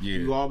friends.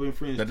 We've all been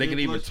friends that they can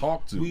even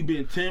talk to. We've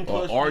been 10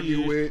 plus argue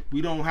years. with.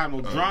 We don't have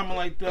no drama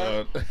like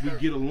that. We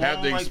get along.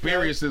 Have the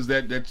experiences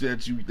that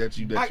you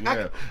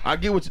have. I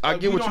get what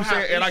you're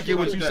saying, and I get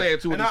what you're saying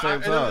too at the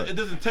same time. It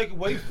doesn't take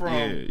away from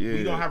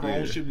we don't have our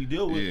own shit we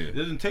deal with. It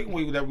doesn't take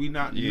away that we're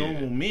not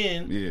normal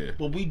men. Yeah.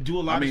 But we do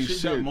a lot of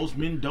shit that most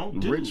men don't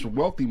do. Rich,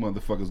 wealthy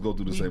motherfuckers go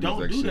through the same exact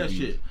shit. Don't do that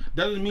shit.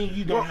 Doesn't mean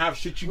you don't have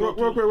shit you go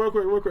through.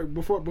 Real quick,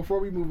 before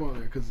we move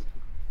on, because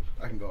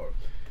I can go.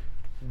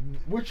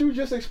 What you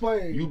just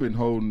explained. You've been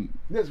holding.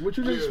 Yes, what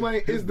you just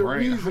explained is the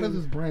reason. How does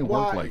his brain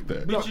work like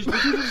that? No, what you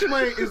just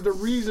explained is the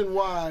reason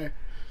why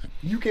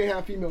you can't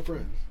have female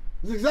friends.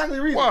 It's exactly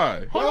the reason.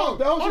 Why?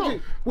 Hold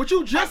on. What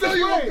you just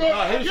explained.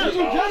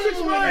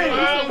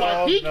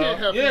 He can't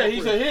have. Yeah,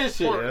 he said his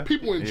shit.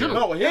 People in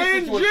general. No,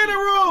 in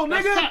general,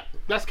 nigga.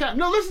 That's cap.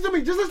 No, listen to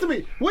me. Just listen to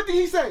me. What did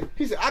he say?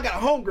 He said, "I got a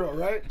homegirl,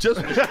 right?"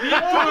 Just listen to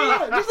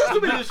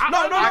me.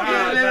 No.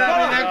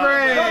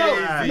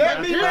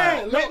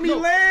 Let me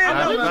land.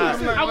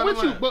 I'm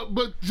with you,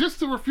 but just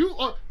to refute,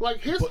 like,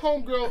 his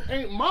homegirl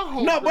ain't my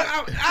homegirl. No, but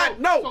I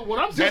no. So what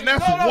I'm saying, and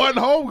that's one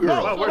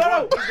homegirl.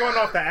 We're going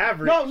off the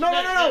average. No.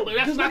 But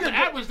that's not the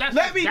average. That's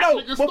let me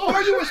know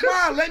before you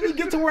respond. Let me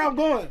get to where I'm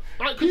going.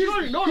 Because you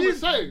already know what I'm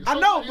saying. I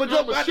know,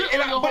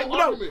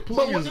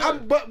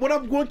 but what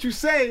I'm going to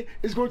say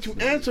is going to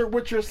answer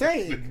what you're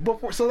saying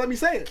before. So let me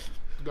say it.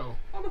 Go.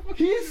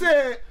 He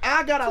said,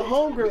 "I got a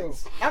homegirl,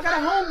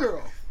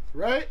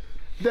 right?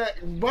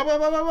 That blah blah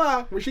blah blah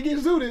blah. When she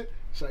gets zooted,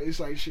 so it's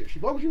like shit. She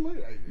fuck with you,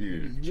 man. Like,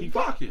 she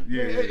fucking.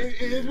 Yeah,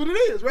 it is what it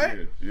is,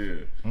 right?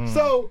 Yeah.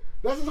 So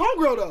that's his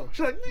homegirl though.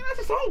 She's like, man, that's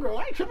his homegirl.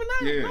 I ain't tripping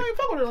now. Yeah. I ain't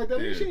fuck with her like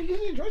that. Yeah. She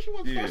enjoys. She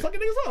wants to start sucking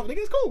niggas off. Nigga,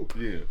 it's cool.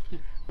 Yeah.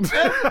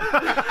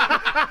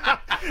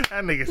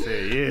 That nigga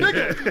said, yeah.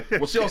 Nigga.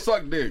 Well, she don't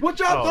suck dick. What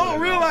y'all don't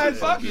realize,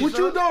 what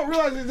you don't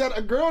realize is that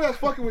a girl that's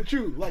fucking with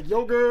you, like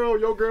your girl,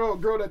 a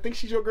girl that thinks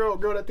she's your girl, a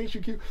girl that thinks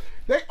you cute,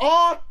 they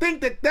all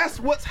think that that's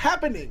what's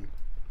happening.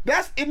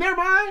 That's in their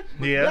mind.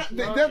 Yeah.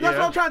 That's what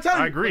I'm trying to tell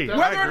you. I agree.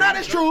 Whether or not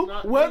it's true,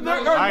 whether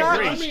or not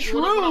it's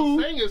true. What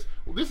I'm saying is,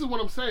 this is what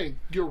I'm saying.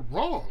 You're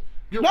wrong.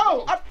 You're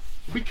wrong.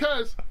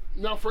 Because,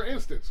 now for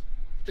instance,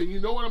 and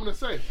you know what I'm going to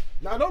say.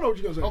 Now I don't know what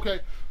you're going to say.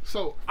 Okay,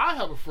 so I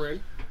have a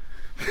friend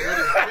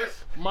that is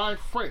just my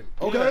friend.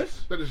 Okay.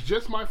 Yes, that is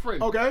just my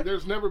friend. Okay.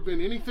 There's never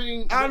been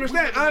anything. I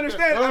understand. No,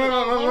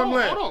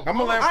 I'm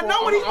gonna land. I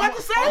know what he's about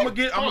to say. I'm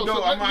gonna go.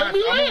 Let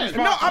me land.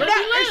 No, I'm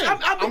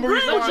not. I'm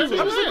agreeing with you.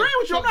 I'm disagreeing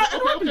with you. I'm not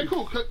interrupting you.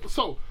 Okay,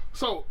 cool.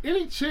 So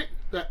any chick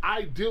that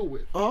I deal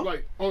with,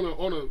 like on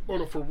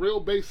a for real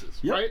basis,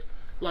 right?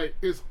 Like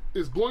is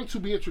going to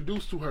be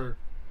introduced to her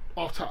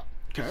off top.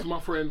 Okay. This is my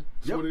friend.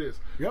 This is what it is.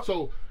 Yep.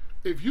 So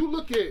if you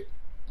look at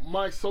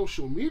my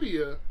social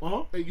media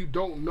and you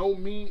don't know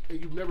me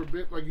and you've never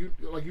been like you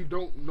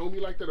don't know me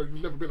like that or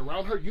you've never been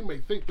around her, you may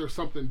think there's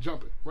something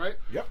jumping, right?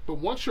 Yep. But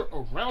once you're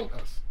around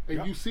us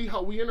and you see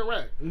how we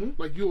interact,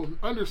 like you'll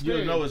understand.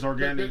 You'll know it's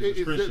organic.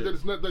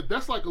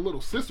 That's like a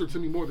little sister to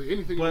me more than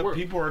anything in the world.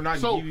 But people are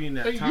not giving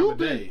that time of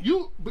day.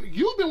 But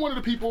you've been one of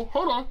the people.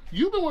 Hold on,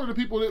 you've been one of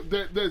the people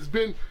that's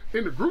been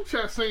in the group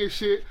chat saying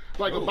shit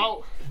like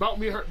about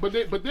me and her. But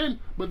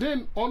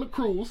then on the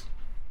cruise.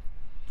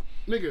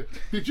 Nigga,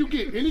 did you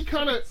get any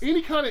kind of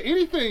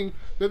anything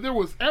that there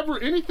was ever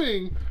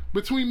anything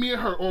between me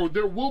and her, or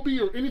there will be,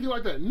 or anything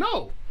like that?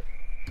 No.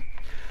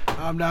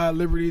 I'm not at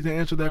liberty to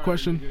answer that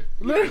question.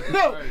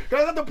 No,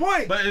 that's not the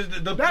point. But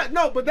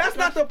but that's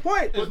not the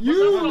point.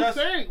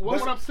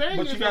 What I'm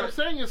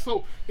saying is,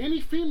 so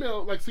any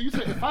female, like, so you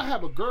say if I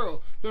have a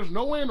girl, there's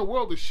no way in the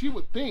world that she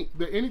would think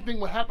that anything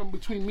would happen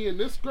between me and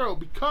this girl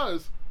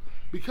because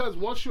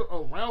once you're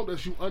around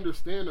us, you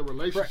understand the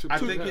relationship. I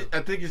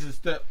think it's a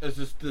step. It's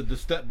just the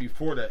step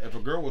before that. If a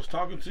girl was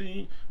talking to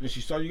you and she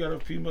saw you got a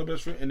female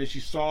best friend, and then she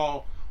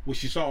saw what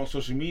she saw on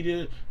social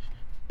media,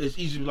 it's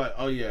easy to be like,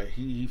 oh yeah,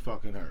 he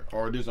fucking her,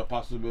 or there's a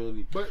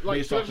possibility. But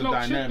like, there's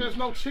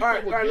no chick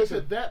that would get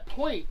to that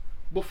point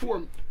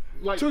before.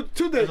 Like,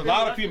 there's a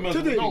lot of females.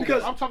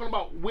 Because I'm talking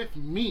about with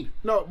me.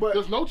 No, but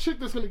there's no chick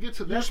that's gonna get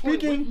to that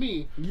point with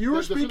me.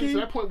 You're speaking to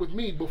that point with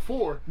me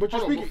before. But you're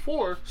speaking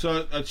before.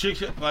 So a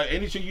chick, like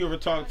any chick you ever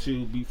talked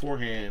to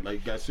beforehand,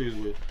 like got serious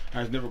with,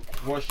 has never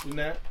questioned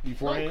that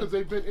beforehand. No, because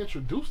they've been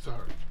introduced to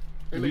her,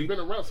 and they've been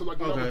around. So like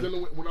when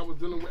I was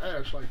dealing with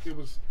Ash, like it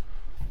was.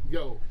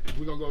 Yo,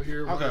 we're gonna go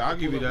here. Okay, I'll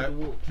give you that.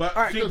 But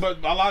but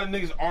a lot of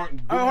niggas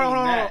aren't doing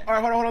that. All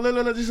right, hold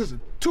on. Just listen.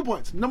 2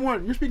 points. Number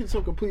one, you're speaking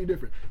something completely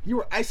different. You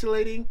are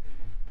isolating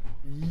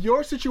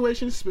your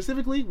situation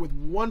specifically with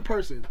one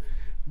person.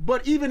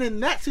 But even in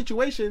that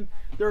situation,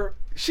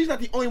 she's not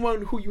the only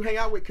one who you hang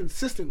out with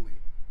consistently.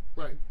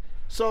 Right.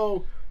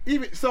 So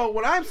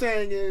what I'm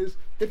saying is,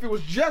 if it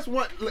was just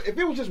one girl, it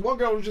was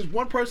just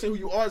one person who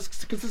you always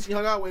consistently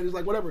hung out with, it's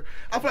like whatever.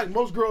 I feel like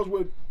most girls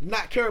would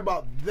not care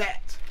about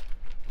that.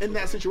 In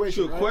that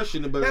situation, right?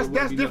 Question, but that's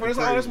different. It's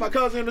like, this is my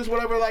cousin, this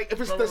whatever. Like, if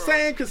it's the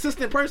same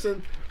consistent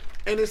person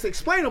and it's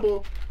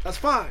explainable, that's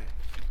fine.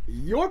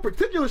 Your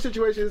particular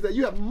situation is that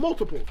you have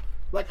multiple,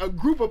 like a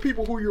group of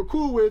people who you're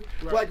cool with.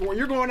 Right. Like when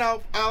you're going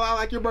out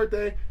like your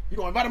birthday, you're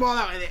gonna invite them all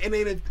out, and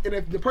then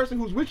if the person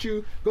who's with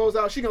you goes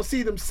out, she's gonna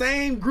see them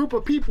same group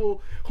of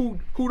people who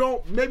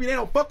maybe they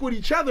don't fuck with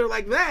each other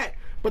like that,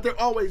 but they're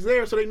always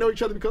there, so they know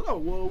each other because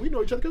we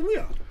know each other because we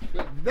are.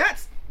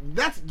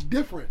 That's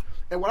different.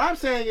 And what I'm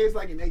saying is,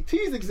 like in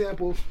AT's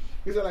example,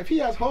 is that like he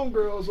has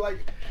homegirls,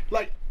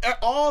 like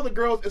all the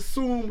girls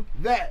assume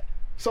that.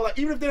 So like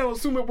even if they don't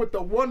assume it with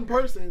the one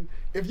person,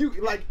 if you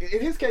like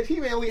in his case, he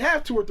may only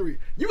have 2 or 3.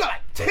 You got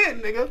like 10,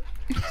 nigga.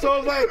 So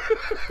it's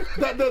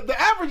like the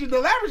average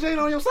ain't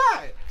on your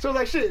side. So it's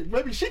like shit,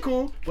 maybe she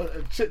cool, but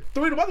shit,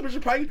 3 of the other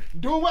bitches probably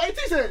doing what AT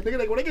said. Nigga,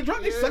 like when they get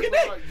drunk, they suck it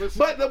dick.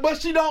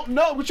 But she don't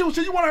know. But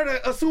you want her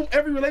to assume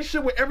every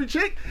relationship with every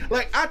chick?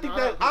 Like I think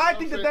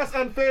that's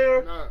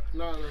unfair.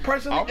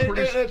 Personally,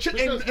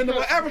 and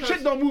the average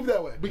chick don't move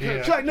that way.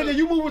 Because like nigga,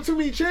 you move with too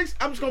many chicks,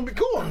 I'm just gonna be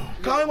cool.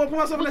 Cause I don't want to put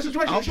myself in that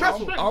situation. It's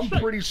stressful. I'm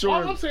pretty sure.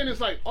 All I'm saying is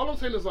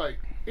like.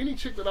 Any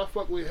chick that I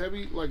fuck with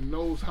heavy, like,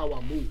 knows how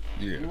I move.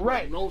 Yeah.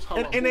 Right. Knows how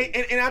I move.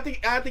 And I think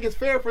it's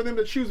fair for them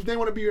to choose if they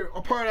want to be a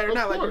part of that or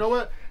not. Like, you know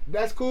what?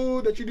 That's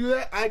cool that you do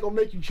that. I ain't gonna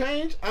make you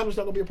change. I'm just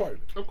not gonna be a part of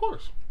it. Of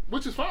course.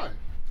 Which is fine.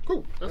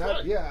 Cool. That's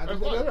right. Yeah, I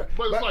think that's right.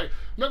 But it's like,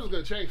 nothing's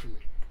gonna change for me.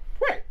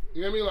 Right.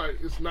 You know what I mean? Like,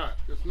 it's not.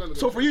 It's nothing.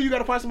 So for you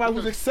gotta find somebody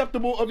who's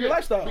acceptable of your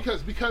lifestyle.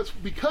 Because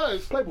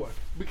Playboy.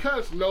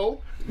 Because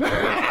no.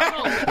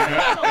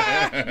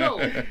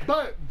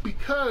 But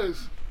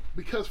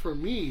because for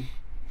me,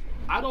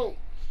 I don't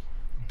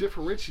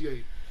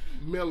differentiate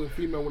male and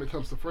female when it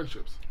comes to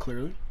friendships.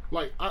 Clearly.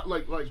 Like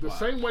the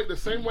same way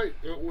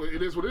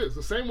it is what it is.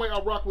 The same way I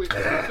rock with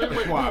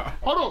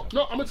hold on.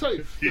 No, I'm gonna tell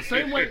you. The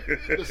same way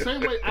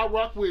I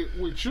rock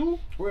with you,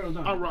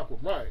 I rock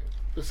with Ryan.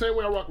 The same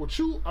way I rock with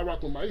you, I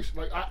rock with Maisha.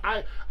 Like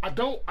I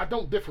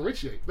don't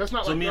differentiate. That's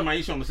not so like me and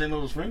Maisha on the same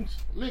level as friends?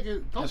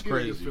 Nigga, don't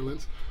get your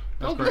feelings.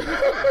 That's crazy.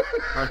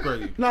 That's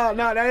crazy. No,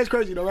 that is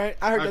crazy though, right?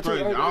 I heard that too.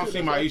 I don't see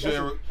Maisha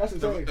ever. If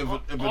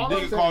a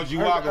nigga calls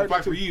you out, gonna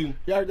fight for you.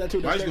 Yeah, I heard that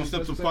too. Maisha gonna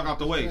step the fuck out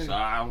the way. So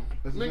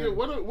nigga,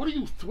 what are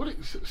you?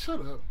 Shut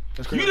up.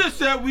 You just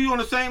said we on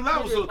the same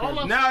level, so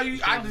now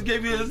I just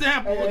gave you an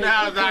example.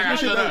 Now it's like,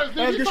 shut up.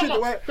 That's good shit,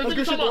 Dwight.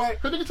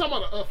 Because nigga talking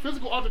about a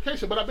physical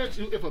altercation, but I bet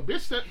you if a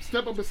bitch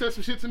step up and says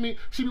some shit to me,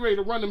 she be ready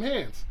to run them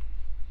hands.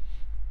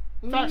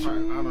 Factual.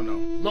 I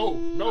don't know.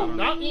 No,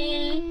 not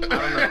me. I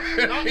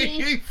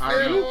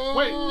don't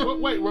know.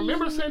 Wait.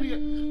 Remember San Diego?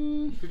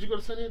 Did you go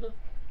to San Diego?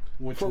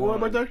 For Roy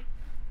birthday?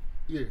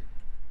 Yeah.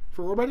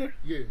 For Roy birthday?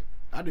 Yeah.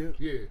 I did.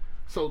 Yeah.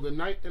 So the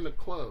night in the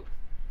club,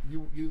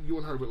 you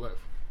and Herbert left.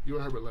 You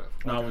and Herbert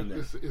left. No, I wasn't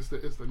there. It's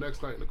the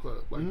next night in the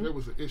club. Like there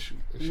was an issue,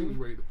 and she was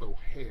ready to throw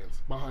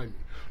hands behind me.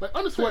 Like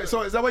understand? Wait,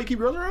 so is that why you keep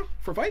girls around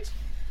for fights?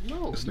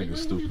 No, This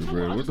nigga's stupid,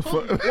 bro. What the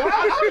fuck? Well,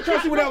 I was trying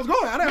to see where that was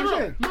going. I don't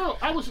understand. No,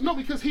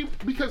 because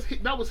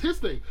that was his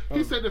thing.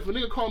 He said if a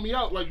nigga called me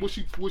out, like would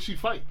she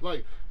fight?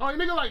 Like, all right,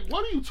 nigga, like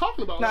what are you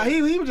talking about? Nah, like,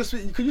 he was just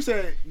because you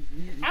said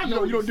I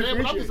know you don't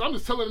differentiate. I'm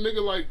just telling a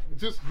nigga like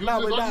just use nah,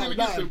 this but argument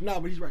against him.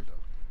 but he's right though.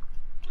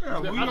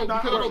 Yeah, I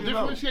don't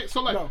differentiate.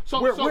 So like, No, so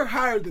we're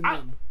higher than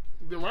them.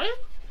 Then right?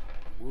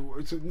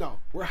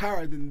 We're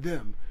higher than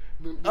them.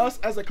 Us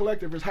as a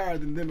collective is higher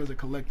than them as a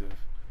collective.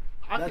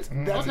 That's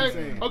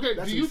insane. Okay.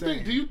 That's Do you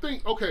insane.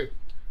 think? Okay.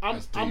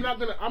 I'm not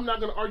gonna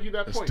argue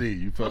that point.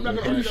 Steve, you I'm not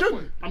gonna argue that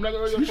point. I'm not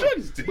gonna argue that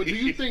point. But do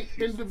you think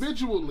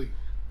individually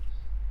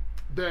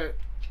that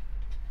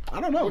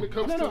I don't know. when it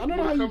comes I don't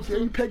know how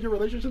you peg your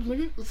relationships,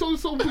 nigga. So you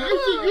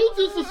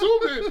just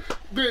assuming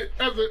that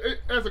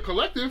as a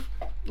collective,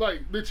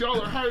 like that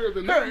y'all are higher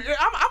than them.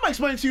 I'm gonna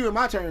explain to you in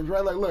my terms,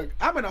 right? Like, look,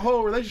 I'm in a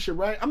whole relationship,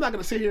 right? I'm not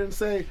gonna sit here and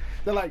say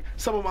that like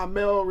some of my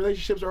male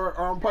relationships are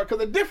on par because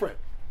they're different,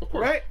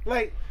 right?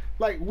 Like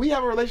we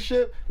have a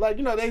relationship, like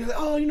they say,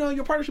 oh,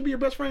 your partner should be your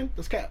best friend.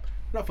 That's cap.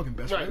 We're not fucking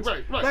best friends.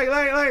 Right.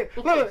 Like,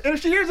 look, and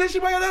if she hears this, she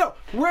might no,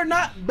 we're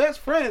not best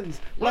friends.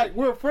 Like,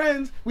 we're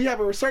friends. We have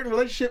a certain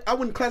relationship. I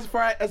wouldn't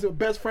classify it as a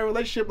best friend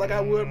relationship like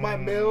I would my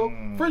male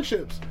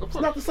friendships. It's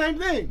not the same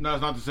thing. No,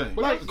 it's not the same.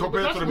 Like,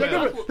 Compared to the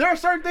male. There are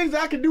certain things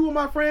that I can do with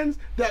my friends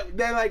that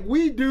like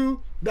we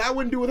do that I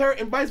wouldn't do with her,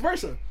 and vice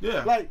versa.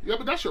 Yeah. Like, yeah,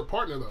 but that's your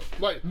partner though.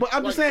 Like, but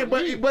I'm just saying,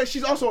 but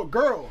she's also a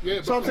girl.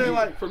 Yeah. So I'm saying,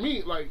 like, for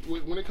me, like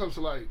when it comes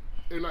to like.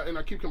 And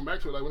I keep coming back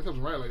to it. Like when it comes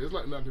to Ryan, like it's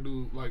nothing I can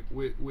do like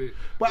with.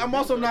 But I'm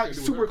also not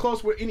super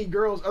close with any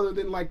girls other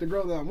than like the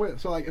girl that I'm with.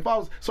 So like if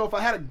I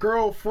had a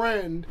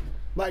girlfriend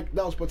like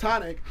that was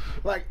platonic,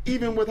 like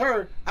even with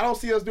her, I don't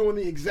see us doing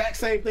the exact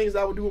same things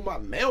I would do with my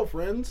male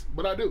friends.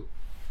 But I do.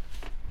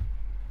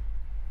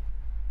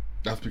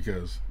 That's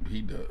because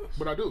he does.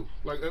 But I do.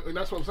 Like, and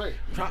that's what I'm saying.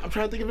 I'm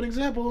trying to think of an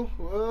example.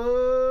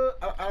 I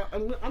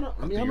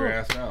think you're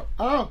assed out.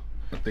 I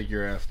think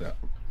you're assed out.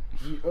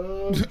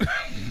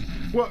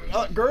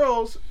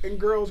 Girls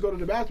go to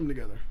the bathroom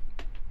together.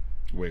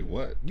 Wait,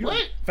 what?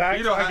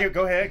 Facts. Go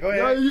ahead.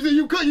 No, you said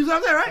you could. You said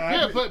that, right?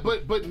 Yeah, but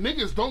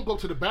niggas don't go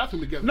to the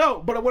bathroom together.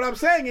 No, but what I'm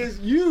saying is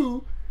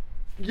when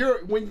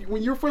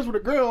you're friends with a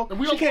girl,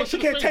 she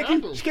can't take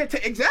you. She can't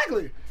take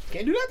exactly.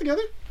 Can't do that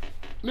together.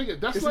 Nigga,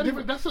 that's not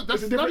even the same thing.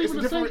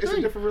 It's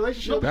a different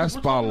relationship. No, that's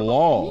by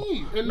law.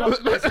 It's not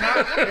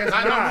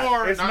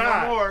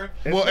no more.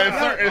 Well, in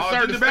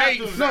certain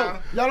states, no,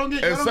 y'all don't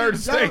get.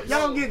 Y'all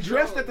don't get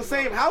dressed at the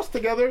same house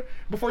together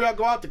before y'all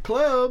go out to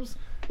clubs.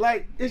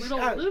 Like, we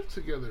don't live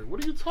together. What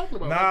are you talking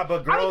about? Nah,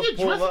 but girls I don't get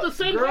dressed at the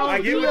same house.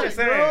 I get what you're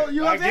saying.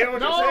 Y'all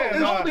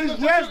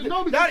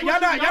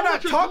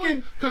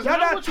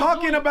not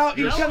talking about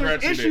each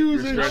other's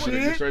issues and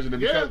shit.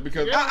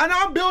 Because I know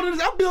I'm building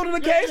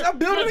a case. I'm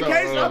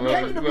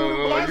taking the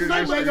building blocks.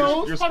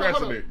 You're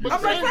stressing it.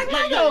 I'm like,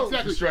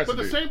 exactly. But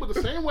the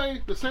same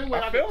way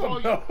I can call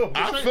you.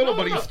 I feel it,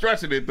 but he's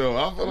stretching it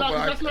though.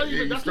 That's not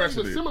even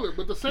stretching similar.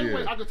 But the same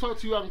way I can talk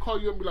to you, I can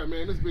call you and be like,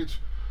 man, this bitch.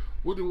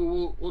 We'll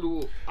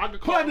do. I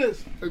could call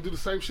this and do the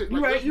same shit.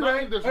 Like, you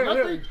right. There's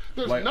nothing.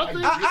 There's nothing.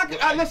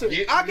 Listen.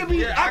 I could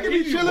be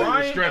chilling.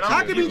 I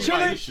could be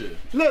chilling.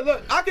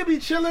 Look. I could be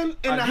chilling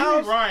in the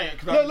house.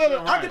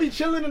 Look. I could be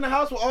chilling in the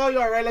house with all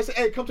y'all. Right? Let's say,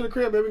 hey, come to the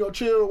crib, man. We gonna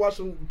chill, watch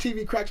some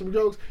TV, crack some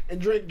jokes, and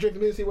drink the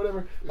Hennessy,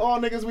 whatever. All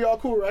niggas, we all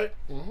cool, right?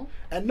 Mm-hmm.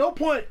 At no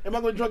point am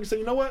I gonna drunk and say,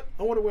 you know what?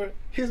 I wonder where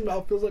his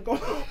mouth feels like.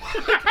 Oh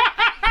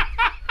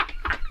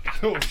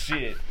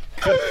shit.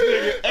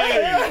 Hey,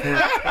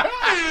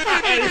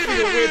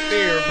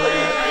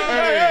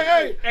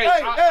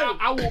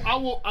 I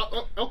will.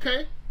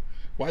 Okay.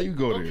 Why you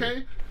go there?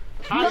 Okay.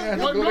 No.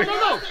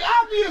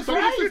 Obvious, so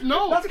right?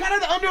 No. That's kind of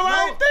the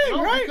underlying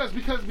thing, right?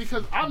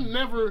 Because I've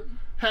never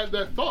had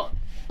that thought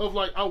of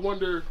like I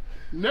wonder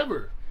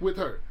never with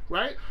her.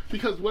 Right?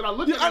 Because when I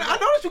look at I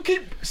notice you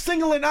keep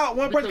singling out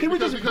one person. Can we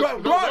just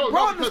broaden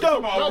the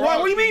scope?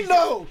 What do you mean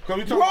no?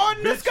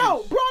 Broaden the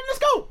scope.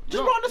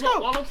 Just broaden the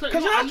scope.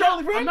 Because you're not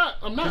Charlie Friend.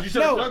 I'm not.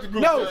 No,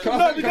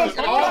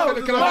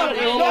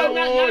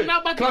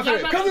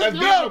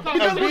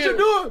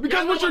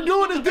 because what you're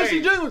doing is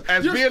disingenuous.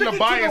 You're sticking to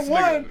the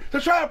one to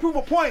try to prove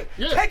a point.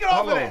 Take it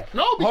off of that.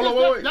 No,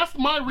 because that's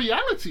my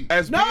reality.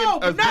 As being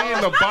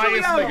the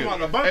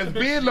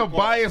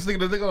biased nigga,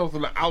 the nigga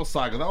from the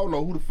outside, because I don't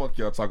know who the fuck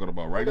y'all talking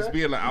about, right? Just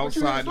being an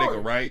outside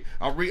nigga, right?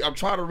 I'm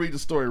trying to read the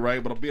story,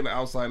 right? But I'm being an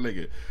outside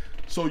nigga.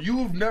 So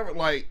you've never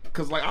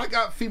cause I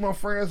got female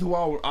friends who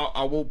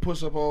I won't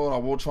push up on, I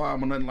won't try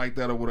them or nothing like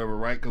that or whatever,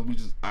 right? Because we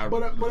just I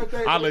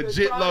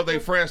legit love their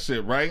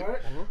friendship, right?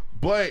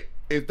 But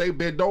if they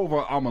bend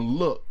over, I'ma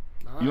look.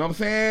 You know what I'm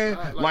saying?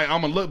 Like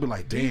I'ma look, be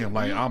like, damn,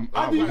 like I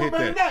will hit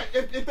that.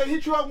 If they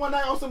hit you up one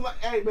night on something like,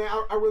 hey man,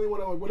 I really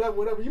want to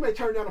whatever. You may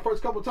turn down the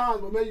first couple times,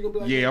 but maybe you're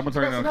gonna be like, yeah, I'm gonna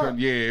turn down.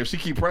 Yeah, if she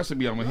keep pressing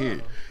me, I'm gonna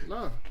hit.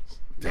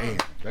 Damn,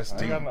 that's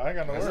deep. I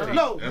got no words.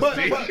 No, but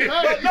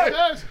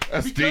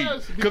That's deep.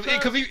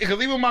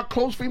 Because even my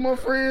close female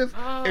friends,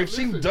 if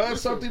she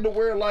does something to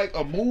where like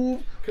a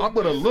move, I'm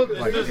gonna look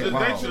like that.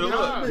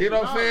 Wow. You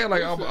know what I'm saying?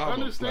 Like I'm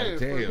understand. like,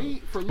 damn.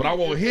 For me, but I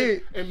won't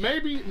hit. And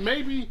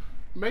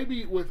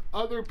maybe with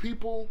other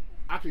people,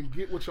 I can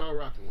get what y'all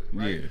rocking with,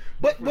 right? Yeah.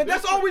 But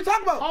that's all we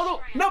talk about. Hold on.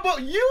 No,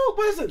 but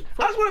listen.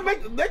 I just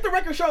want to make the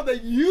record show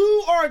that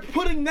you are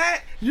putting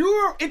that. You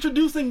are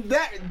introducing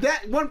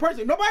that one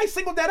person. Nobody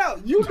singled that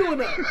out. You doing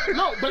that?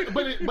 No, but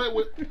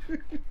with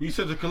You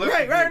said the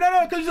collective. Right.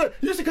 No, because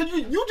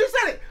you just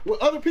said it.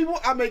 With other people,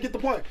 I may get the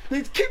point.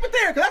 Then keep it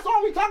there, because that's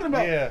all we're talking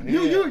about. Yeah,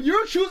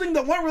 You're choosing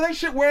the one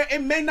relationship where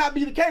it may not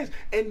be the case,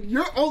 and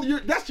you're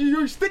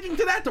sticking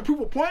to that to prove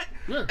a point,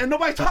 and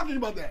nobody's talking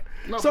about that.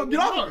 No, So get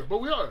off it. But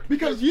we are.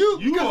 Because are.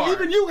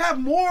 even you have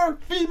more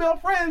female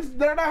friends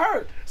that are not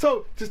her.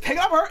 So just take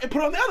off her and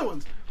put on the other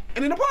ones,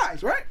 and it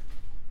applies, right?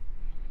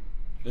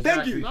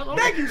 Exactly.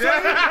 Thank you, sir.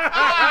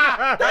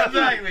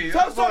 Exactly.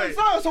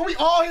 So we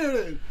all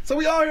here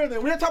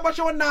then. We don't talk about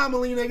your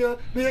anomaly, nigga.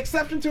 The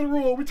exception to the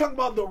rule. We talk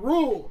about the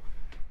rule.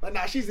 Like,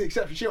 nah, she's the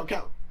exception. She don't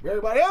count.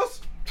 Everybody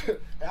else,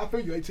 I feel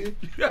you, AT. You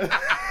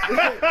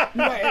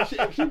like, hey,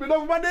 if she been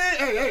over my dad,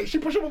 hey, she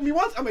push up on me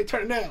once, I may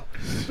turn it down.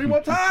 3 more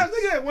times,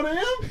 nigga, 1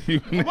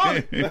 a.m. I'm on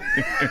it.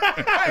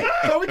 Hey,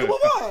 so we can move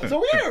on. So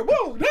we here,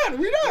 boom, done.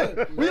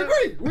 We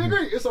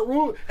agree. It's a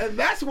rule, and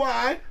that's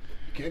why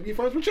you can't be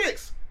friends with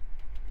chicks.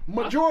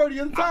 Majority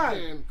of the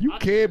time. You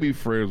can be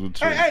friends with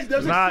chicks. Hey,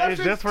 there's exceptions.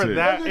 It's just for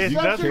that. It's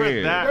just for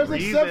that There's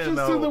reason, exceptions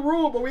though. to the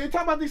rule, but we ain't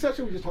talking about the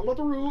exception. We just talking about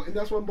the rule, and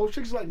that's when both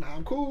chicks are like, nah,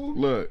 I'm cool.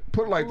 Look,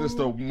 put it like this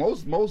though.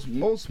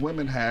 Most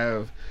women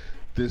have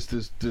this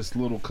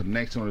little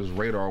connection on this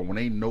radar when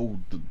they know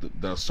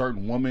the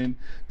certain woman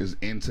is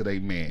into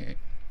their man.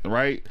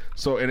 Right?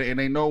 So and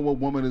they know what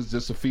woman is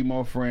just a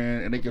female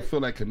friend, and they can feel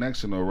that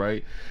connection though,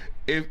 right?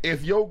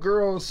 If your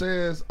girl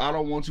says I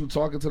don't want you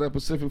talking to that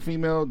specific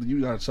female, then you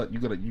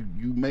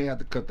may have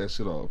to cut that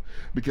shit off,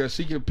 because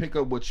she can pick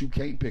up what you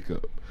can't pick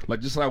up. Like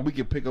just like we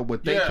can pick up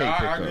what they can't pick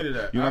up. I get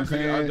that. You know what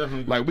I'm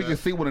saying? Like we can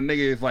see when a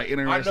nigga is like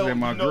interested in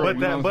my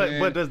girl.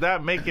 But does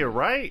that make it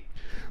right?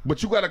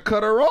 But you gotta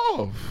cut her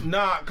off.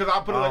 Nah, because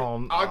I put it like,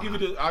 I'll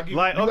give you like, you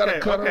gotta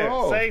cut her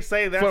off.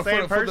 Say that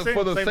same person.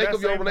 For the sake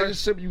of your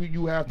relationship,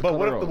 you have to cut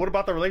her off. But what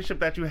about the relationship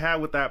that you had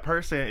with that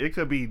person? It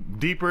could be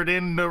deeper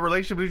than the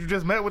relationship that you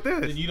just met with this.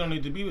 Then you don't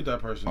need to be with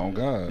that person. Oh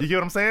God. You get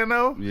what I'm saying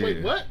though?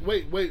 Yeah.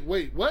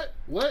 Wait, what?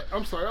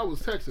 I'm sorry, I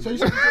was texting. So you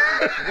said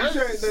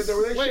the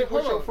relationship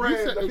with your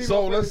friend.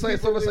 So let's say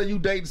you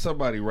dating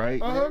somebody, right?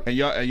 And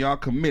y'all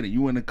committed.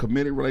 You in a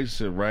committed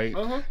relationship, right?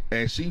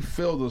 And she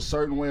feels a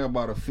certain way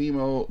about a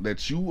female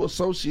that you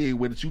associate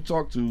with, that you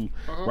talk to,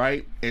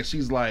 right? And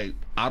she's like,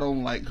 I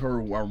don't like her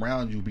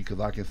around you because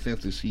I can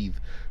sense that she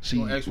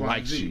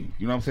likes you.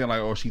 You know what I'm saying?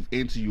 Like, or she's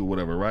into you or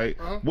whatever, right?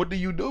 What do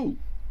you do?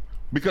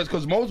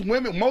 Because most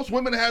women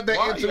have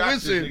that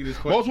intuition.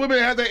 Most women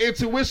have that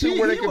intuition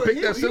where they can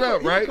pick that shit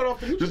up, right?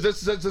 Just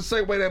the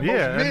same way that most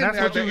men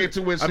have that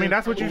intuition. I mean,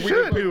 that's what you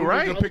should do,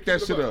 right? You can pick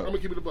that shit up. I'm gonna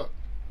keep it a buck.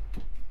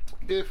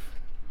 If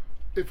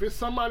it's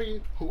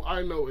somebody who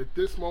I know at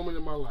this moment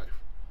in my life,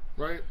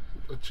 right?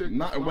 A chick.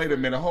 Wait a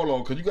minute, hold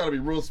on, because you got to be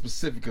real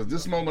specific. Because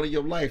this moment of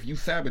your life, you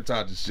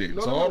sabotage shit.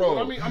 No, so hold on.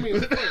 I mean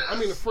a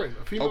friend,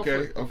 a female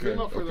friend, a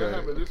female friend that I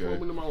have at this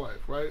moment in my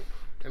life, right?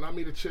 And I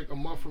meet a chick a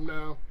month from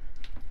now,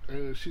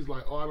 and she's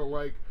like, "Oh, I don't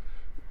like,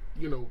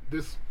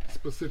 this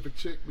specific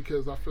chick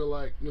because I feel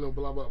like, blah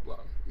blah blah."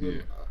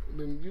 Then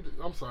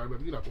I'm sorry,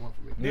 but you're not the one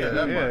for me. Yeah.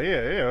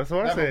 That's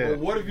what I said. But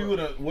what if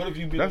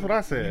you been? That's what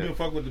I said. You been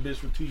fucking with the bitch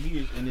for 2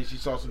 years, and then she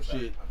saw some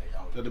shit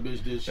that the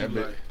bitch did. She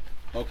like,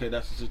 okay,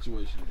 that's the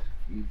situation.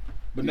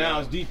 But now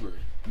it's deeper.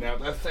 Now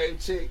that same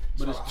chick,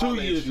 but it's 2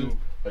 years.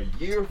 A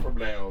year from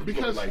now,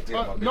 because like,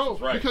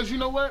 because you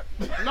know what?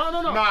 No.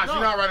 Nah, she's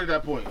not right at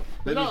that point.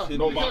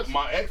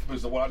 My ex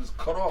was the one I just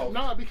cut off.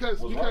 Nah,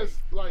 because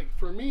like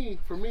for me,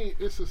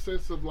 it's a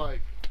sense of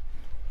like,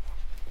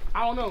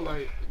 I don't know,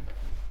 like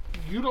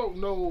you don't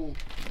know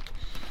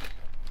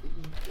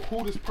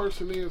who this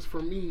person is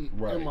for me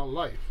in my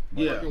life.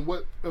 Yeah.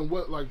 Like, and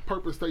what like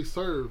purpose they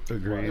serve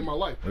in my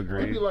life.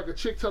 Agreed. It'd be like a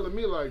chick telling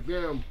me like,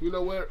 damn, you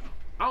know what?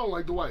 I don't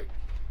like Dwight.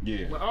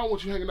 Yeah. Like, I don't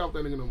want you hanging out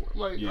with that nigga no more. I'm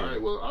like, all right,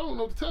 well, I don't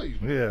know what to tell you.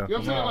 Yeah. You know what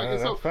I'm saying?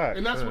 Like,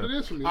 and that's what it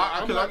is for me.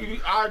 I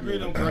agree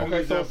with them.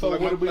 Okay, so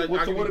would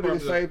it be the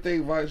same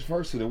thing vice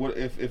versa? Then what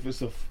if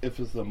it's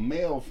a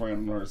male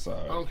friend on her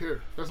side? I don't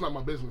care. That's not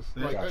my business.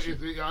 Like,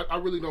 I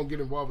really don't get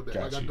involved with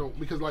that. Like, I don't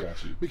because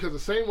the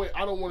same way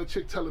I don't want a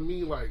chick telling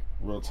me like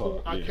real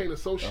talk, who I can't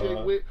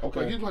associate with. Okay.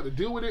 Like, you just have to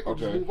deal with it or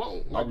just move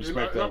on. Like, I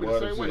respect that. The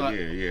same way.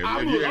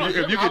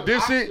 If you can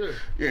dish it,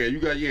 you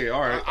got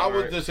all right. I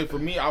would just say for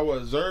me, I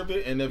would observe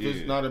it, and if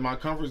it's not in my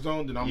comfort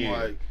zone, then I'm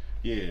like,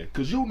 Yeah,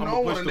 cause you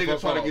know when a nigga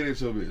try to get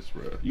into a bitch,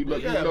 bro. You know,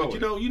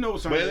 but you know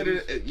what something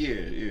is.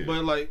 Yeah.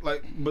 But like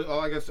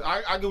I said,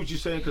 I get what you're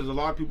saying because a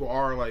lot of people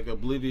are like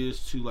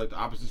oblivious to like the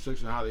opposite sex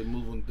and how they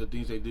move and the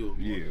things they do.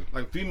 Yeah.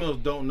 Like females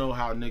don't know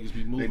how niggas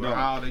be moving, or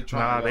how they try.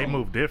 Nah, they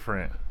move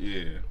different.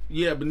 Yeah.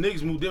 Yeah, but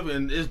niggas move different,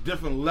 and it's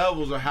different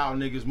levels of how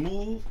niggas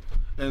move.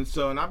 And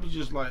so, and I be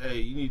just like, hey,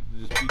 you need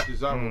to just beat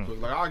this out real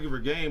quick. Like I'll give her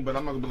game, but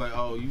I'm not gonna be like,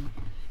 oh,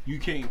 you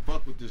can't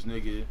fuck with this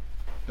nigga.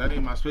 That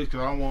ain't my space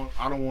because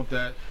I don't want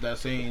that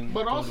same.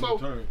 But also,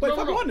 wait,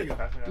 fuck one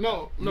nigga.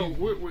 No,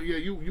 yeah,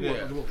 you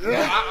yeah. want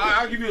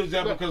I'll give you an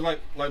example because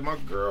like my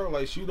girl,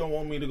 like she don't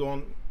want me to go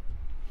on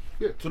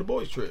to the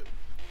boys trip,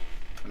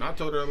 and I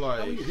told her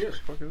like,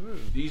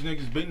 these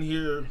niggas been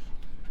here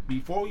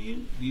before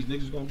you. These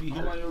niggas gonna be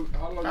here.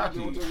 How long you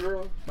been with your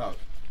girl? About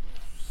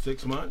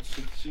 6 months.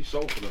 She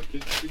sold for them.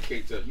 She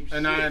can't tell you.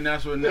 And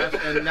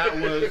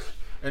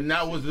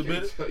that was the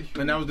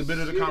bit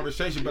of the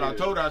conversation. But I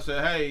told her, I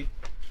said, hey,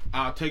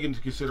 I'll take it into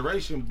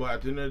consideration, but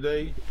at the end of the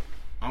day,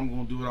 I'm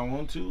gonna do what I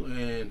want to,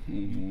 and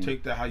you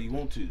take that how you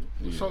want to.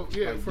 So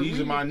yeah, like,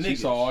 these are my niggas. She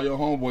saw all your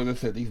homeboys and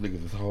said these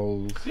niggas is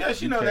hoes. Yeah,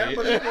 she know that,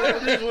 but it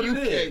is what it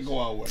is. You can't go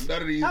out with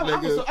none of these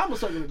niggas. I'm gonna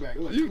circle it back.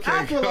 Look, You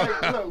can't I feel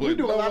like go out we with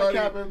do a lot of nobody.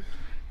 capping.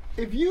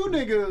 If you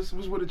niggas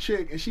was with a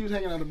chick and she was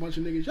hanging out with a bunch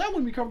of niggas, y'all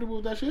wouldn't be comfortable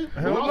with that shit?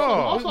 Hell no.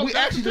 Also, We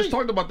actually just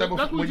talked about that before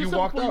That's what when you said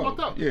walked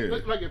before out. Yeah.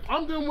 Like if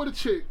I'm dealing with a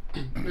chick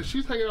and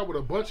she's hanging out with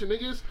a bunch of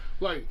niggas,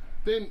 like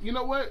then you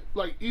know what?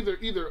 Like either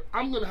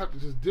I'm gonna have to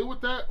just deal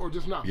with that or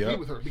just not be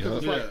with her because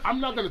it's like I'm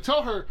not gonna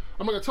tell her.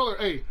 I'm gonna tell her,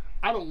 hey,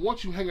 I don't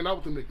want you hanging out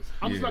with them niggas.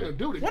 I'm just not gonna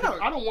do it.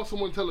 I don't want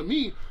someone telling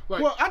me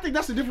like. Well, I think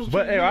that's the difference.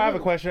 But hey, between I have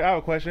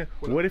a question.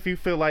 What if you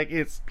feel like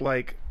it's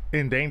like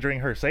endangering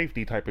her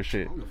safety type of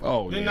shit?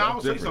 Oh, then yeah, I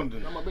would say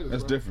something.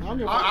 That's different.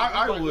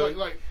 I would.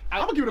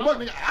 I'm gonna give it a buck,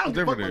 nigga. I don't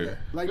give a fuck about that.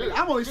 Like,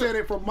 I'm only saying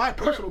it from my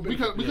personal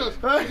benefit. Because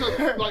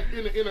like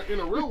in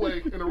a real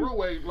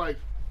way, like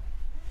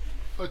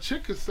a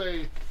chick could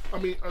say, I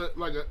mean,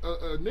 like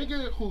a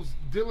nigga who's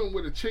dealing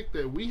with a chick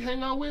that we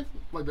hang out with,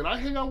 like that I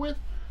hang out with,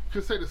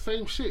 could say the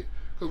same shit.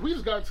 Cause we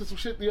just got into some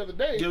shit the other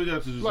day. Yeah, we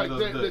got into some like shit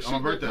the other day. On my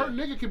birthday. Her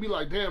nigga could be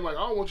like, damn, like I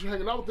don't want you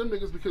hanging out with them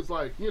niggas because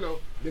like, you know,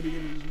 they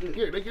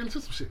get into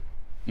some shit.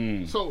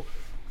 So,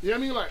 you know what I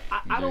mean? Like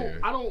I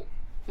don't,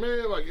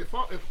 man. Like if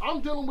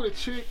I'm dealing with a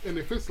chick and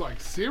if it's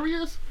like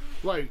serious,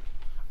 like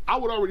I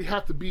would already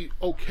have to be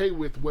okay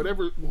with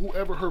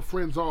whoever her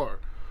friends are.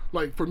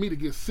 Like for me to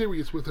get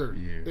serious with her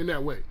in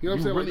that way, you know what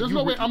I'm saying? Like, there's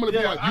no way I'm gonna be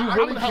like, I'm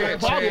gonna have a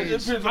problem.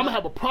 I'm gonna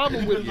have a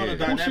problem with the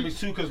dynamics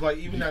too, because like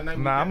even that night.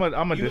 Nah, I'm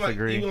gonna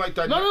disagree. Even like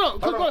that. No.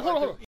 Hold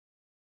on.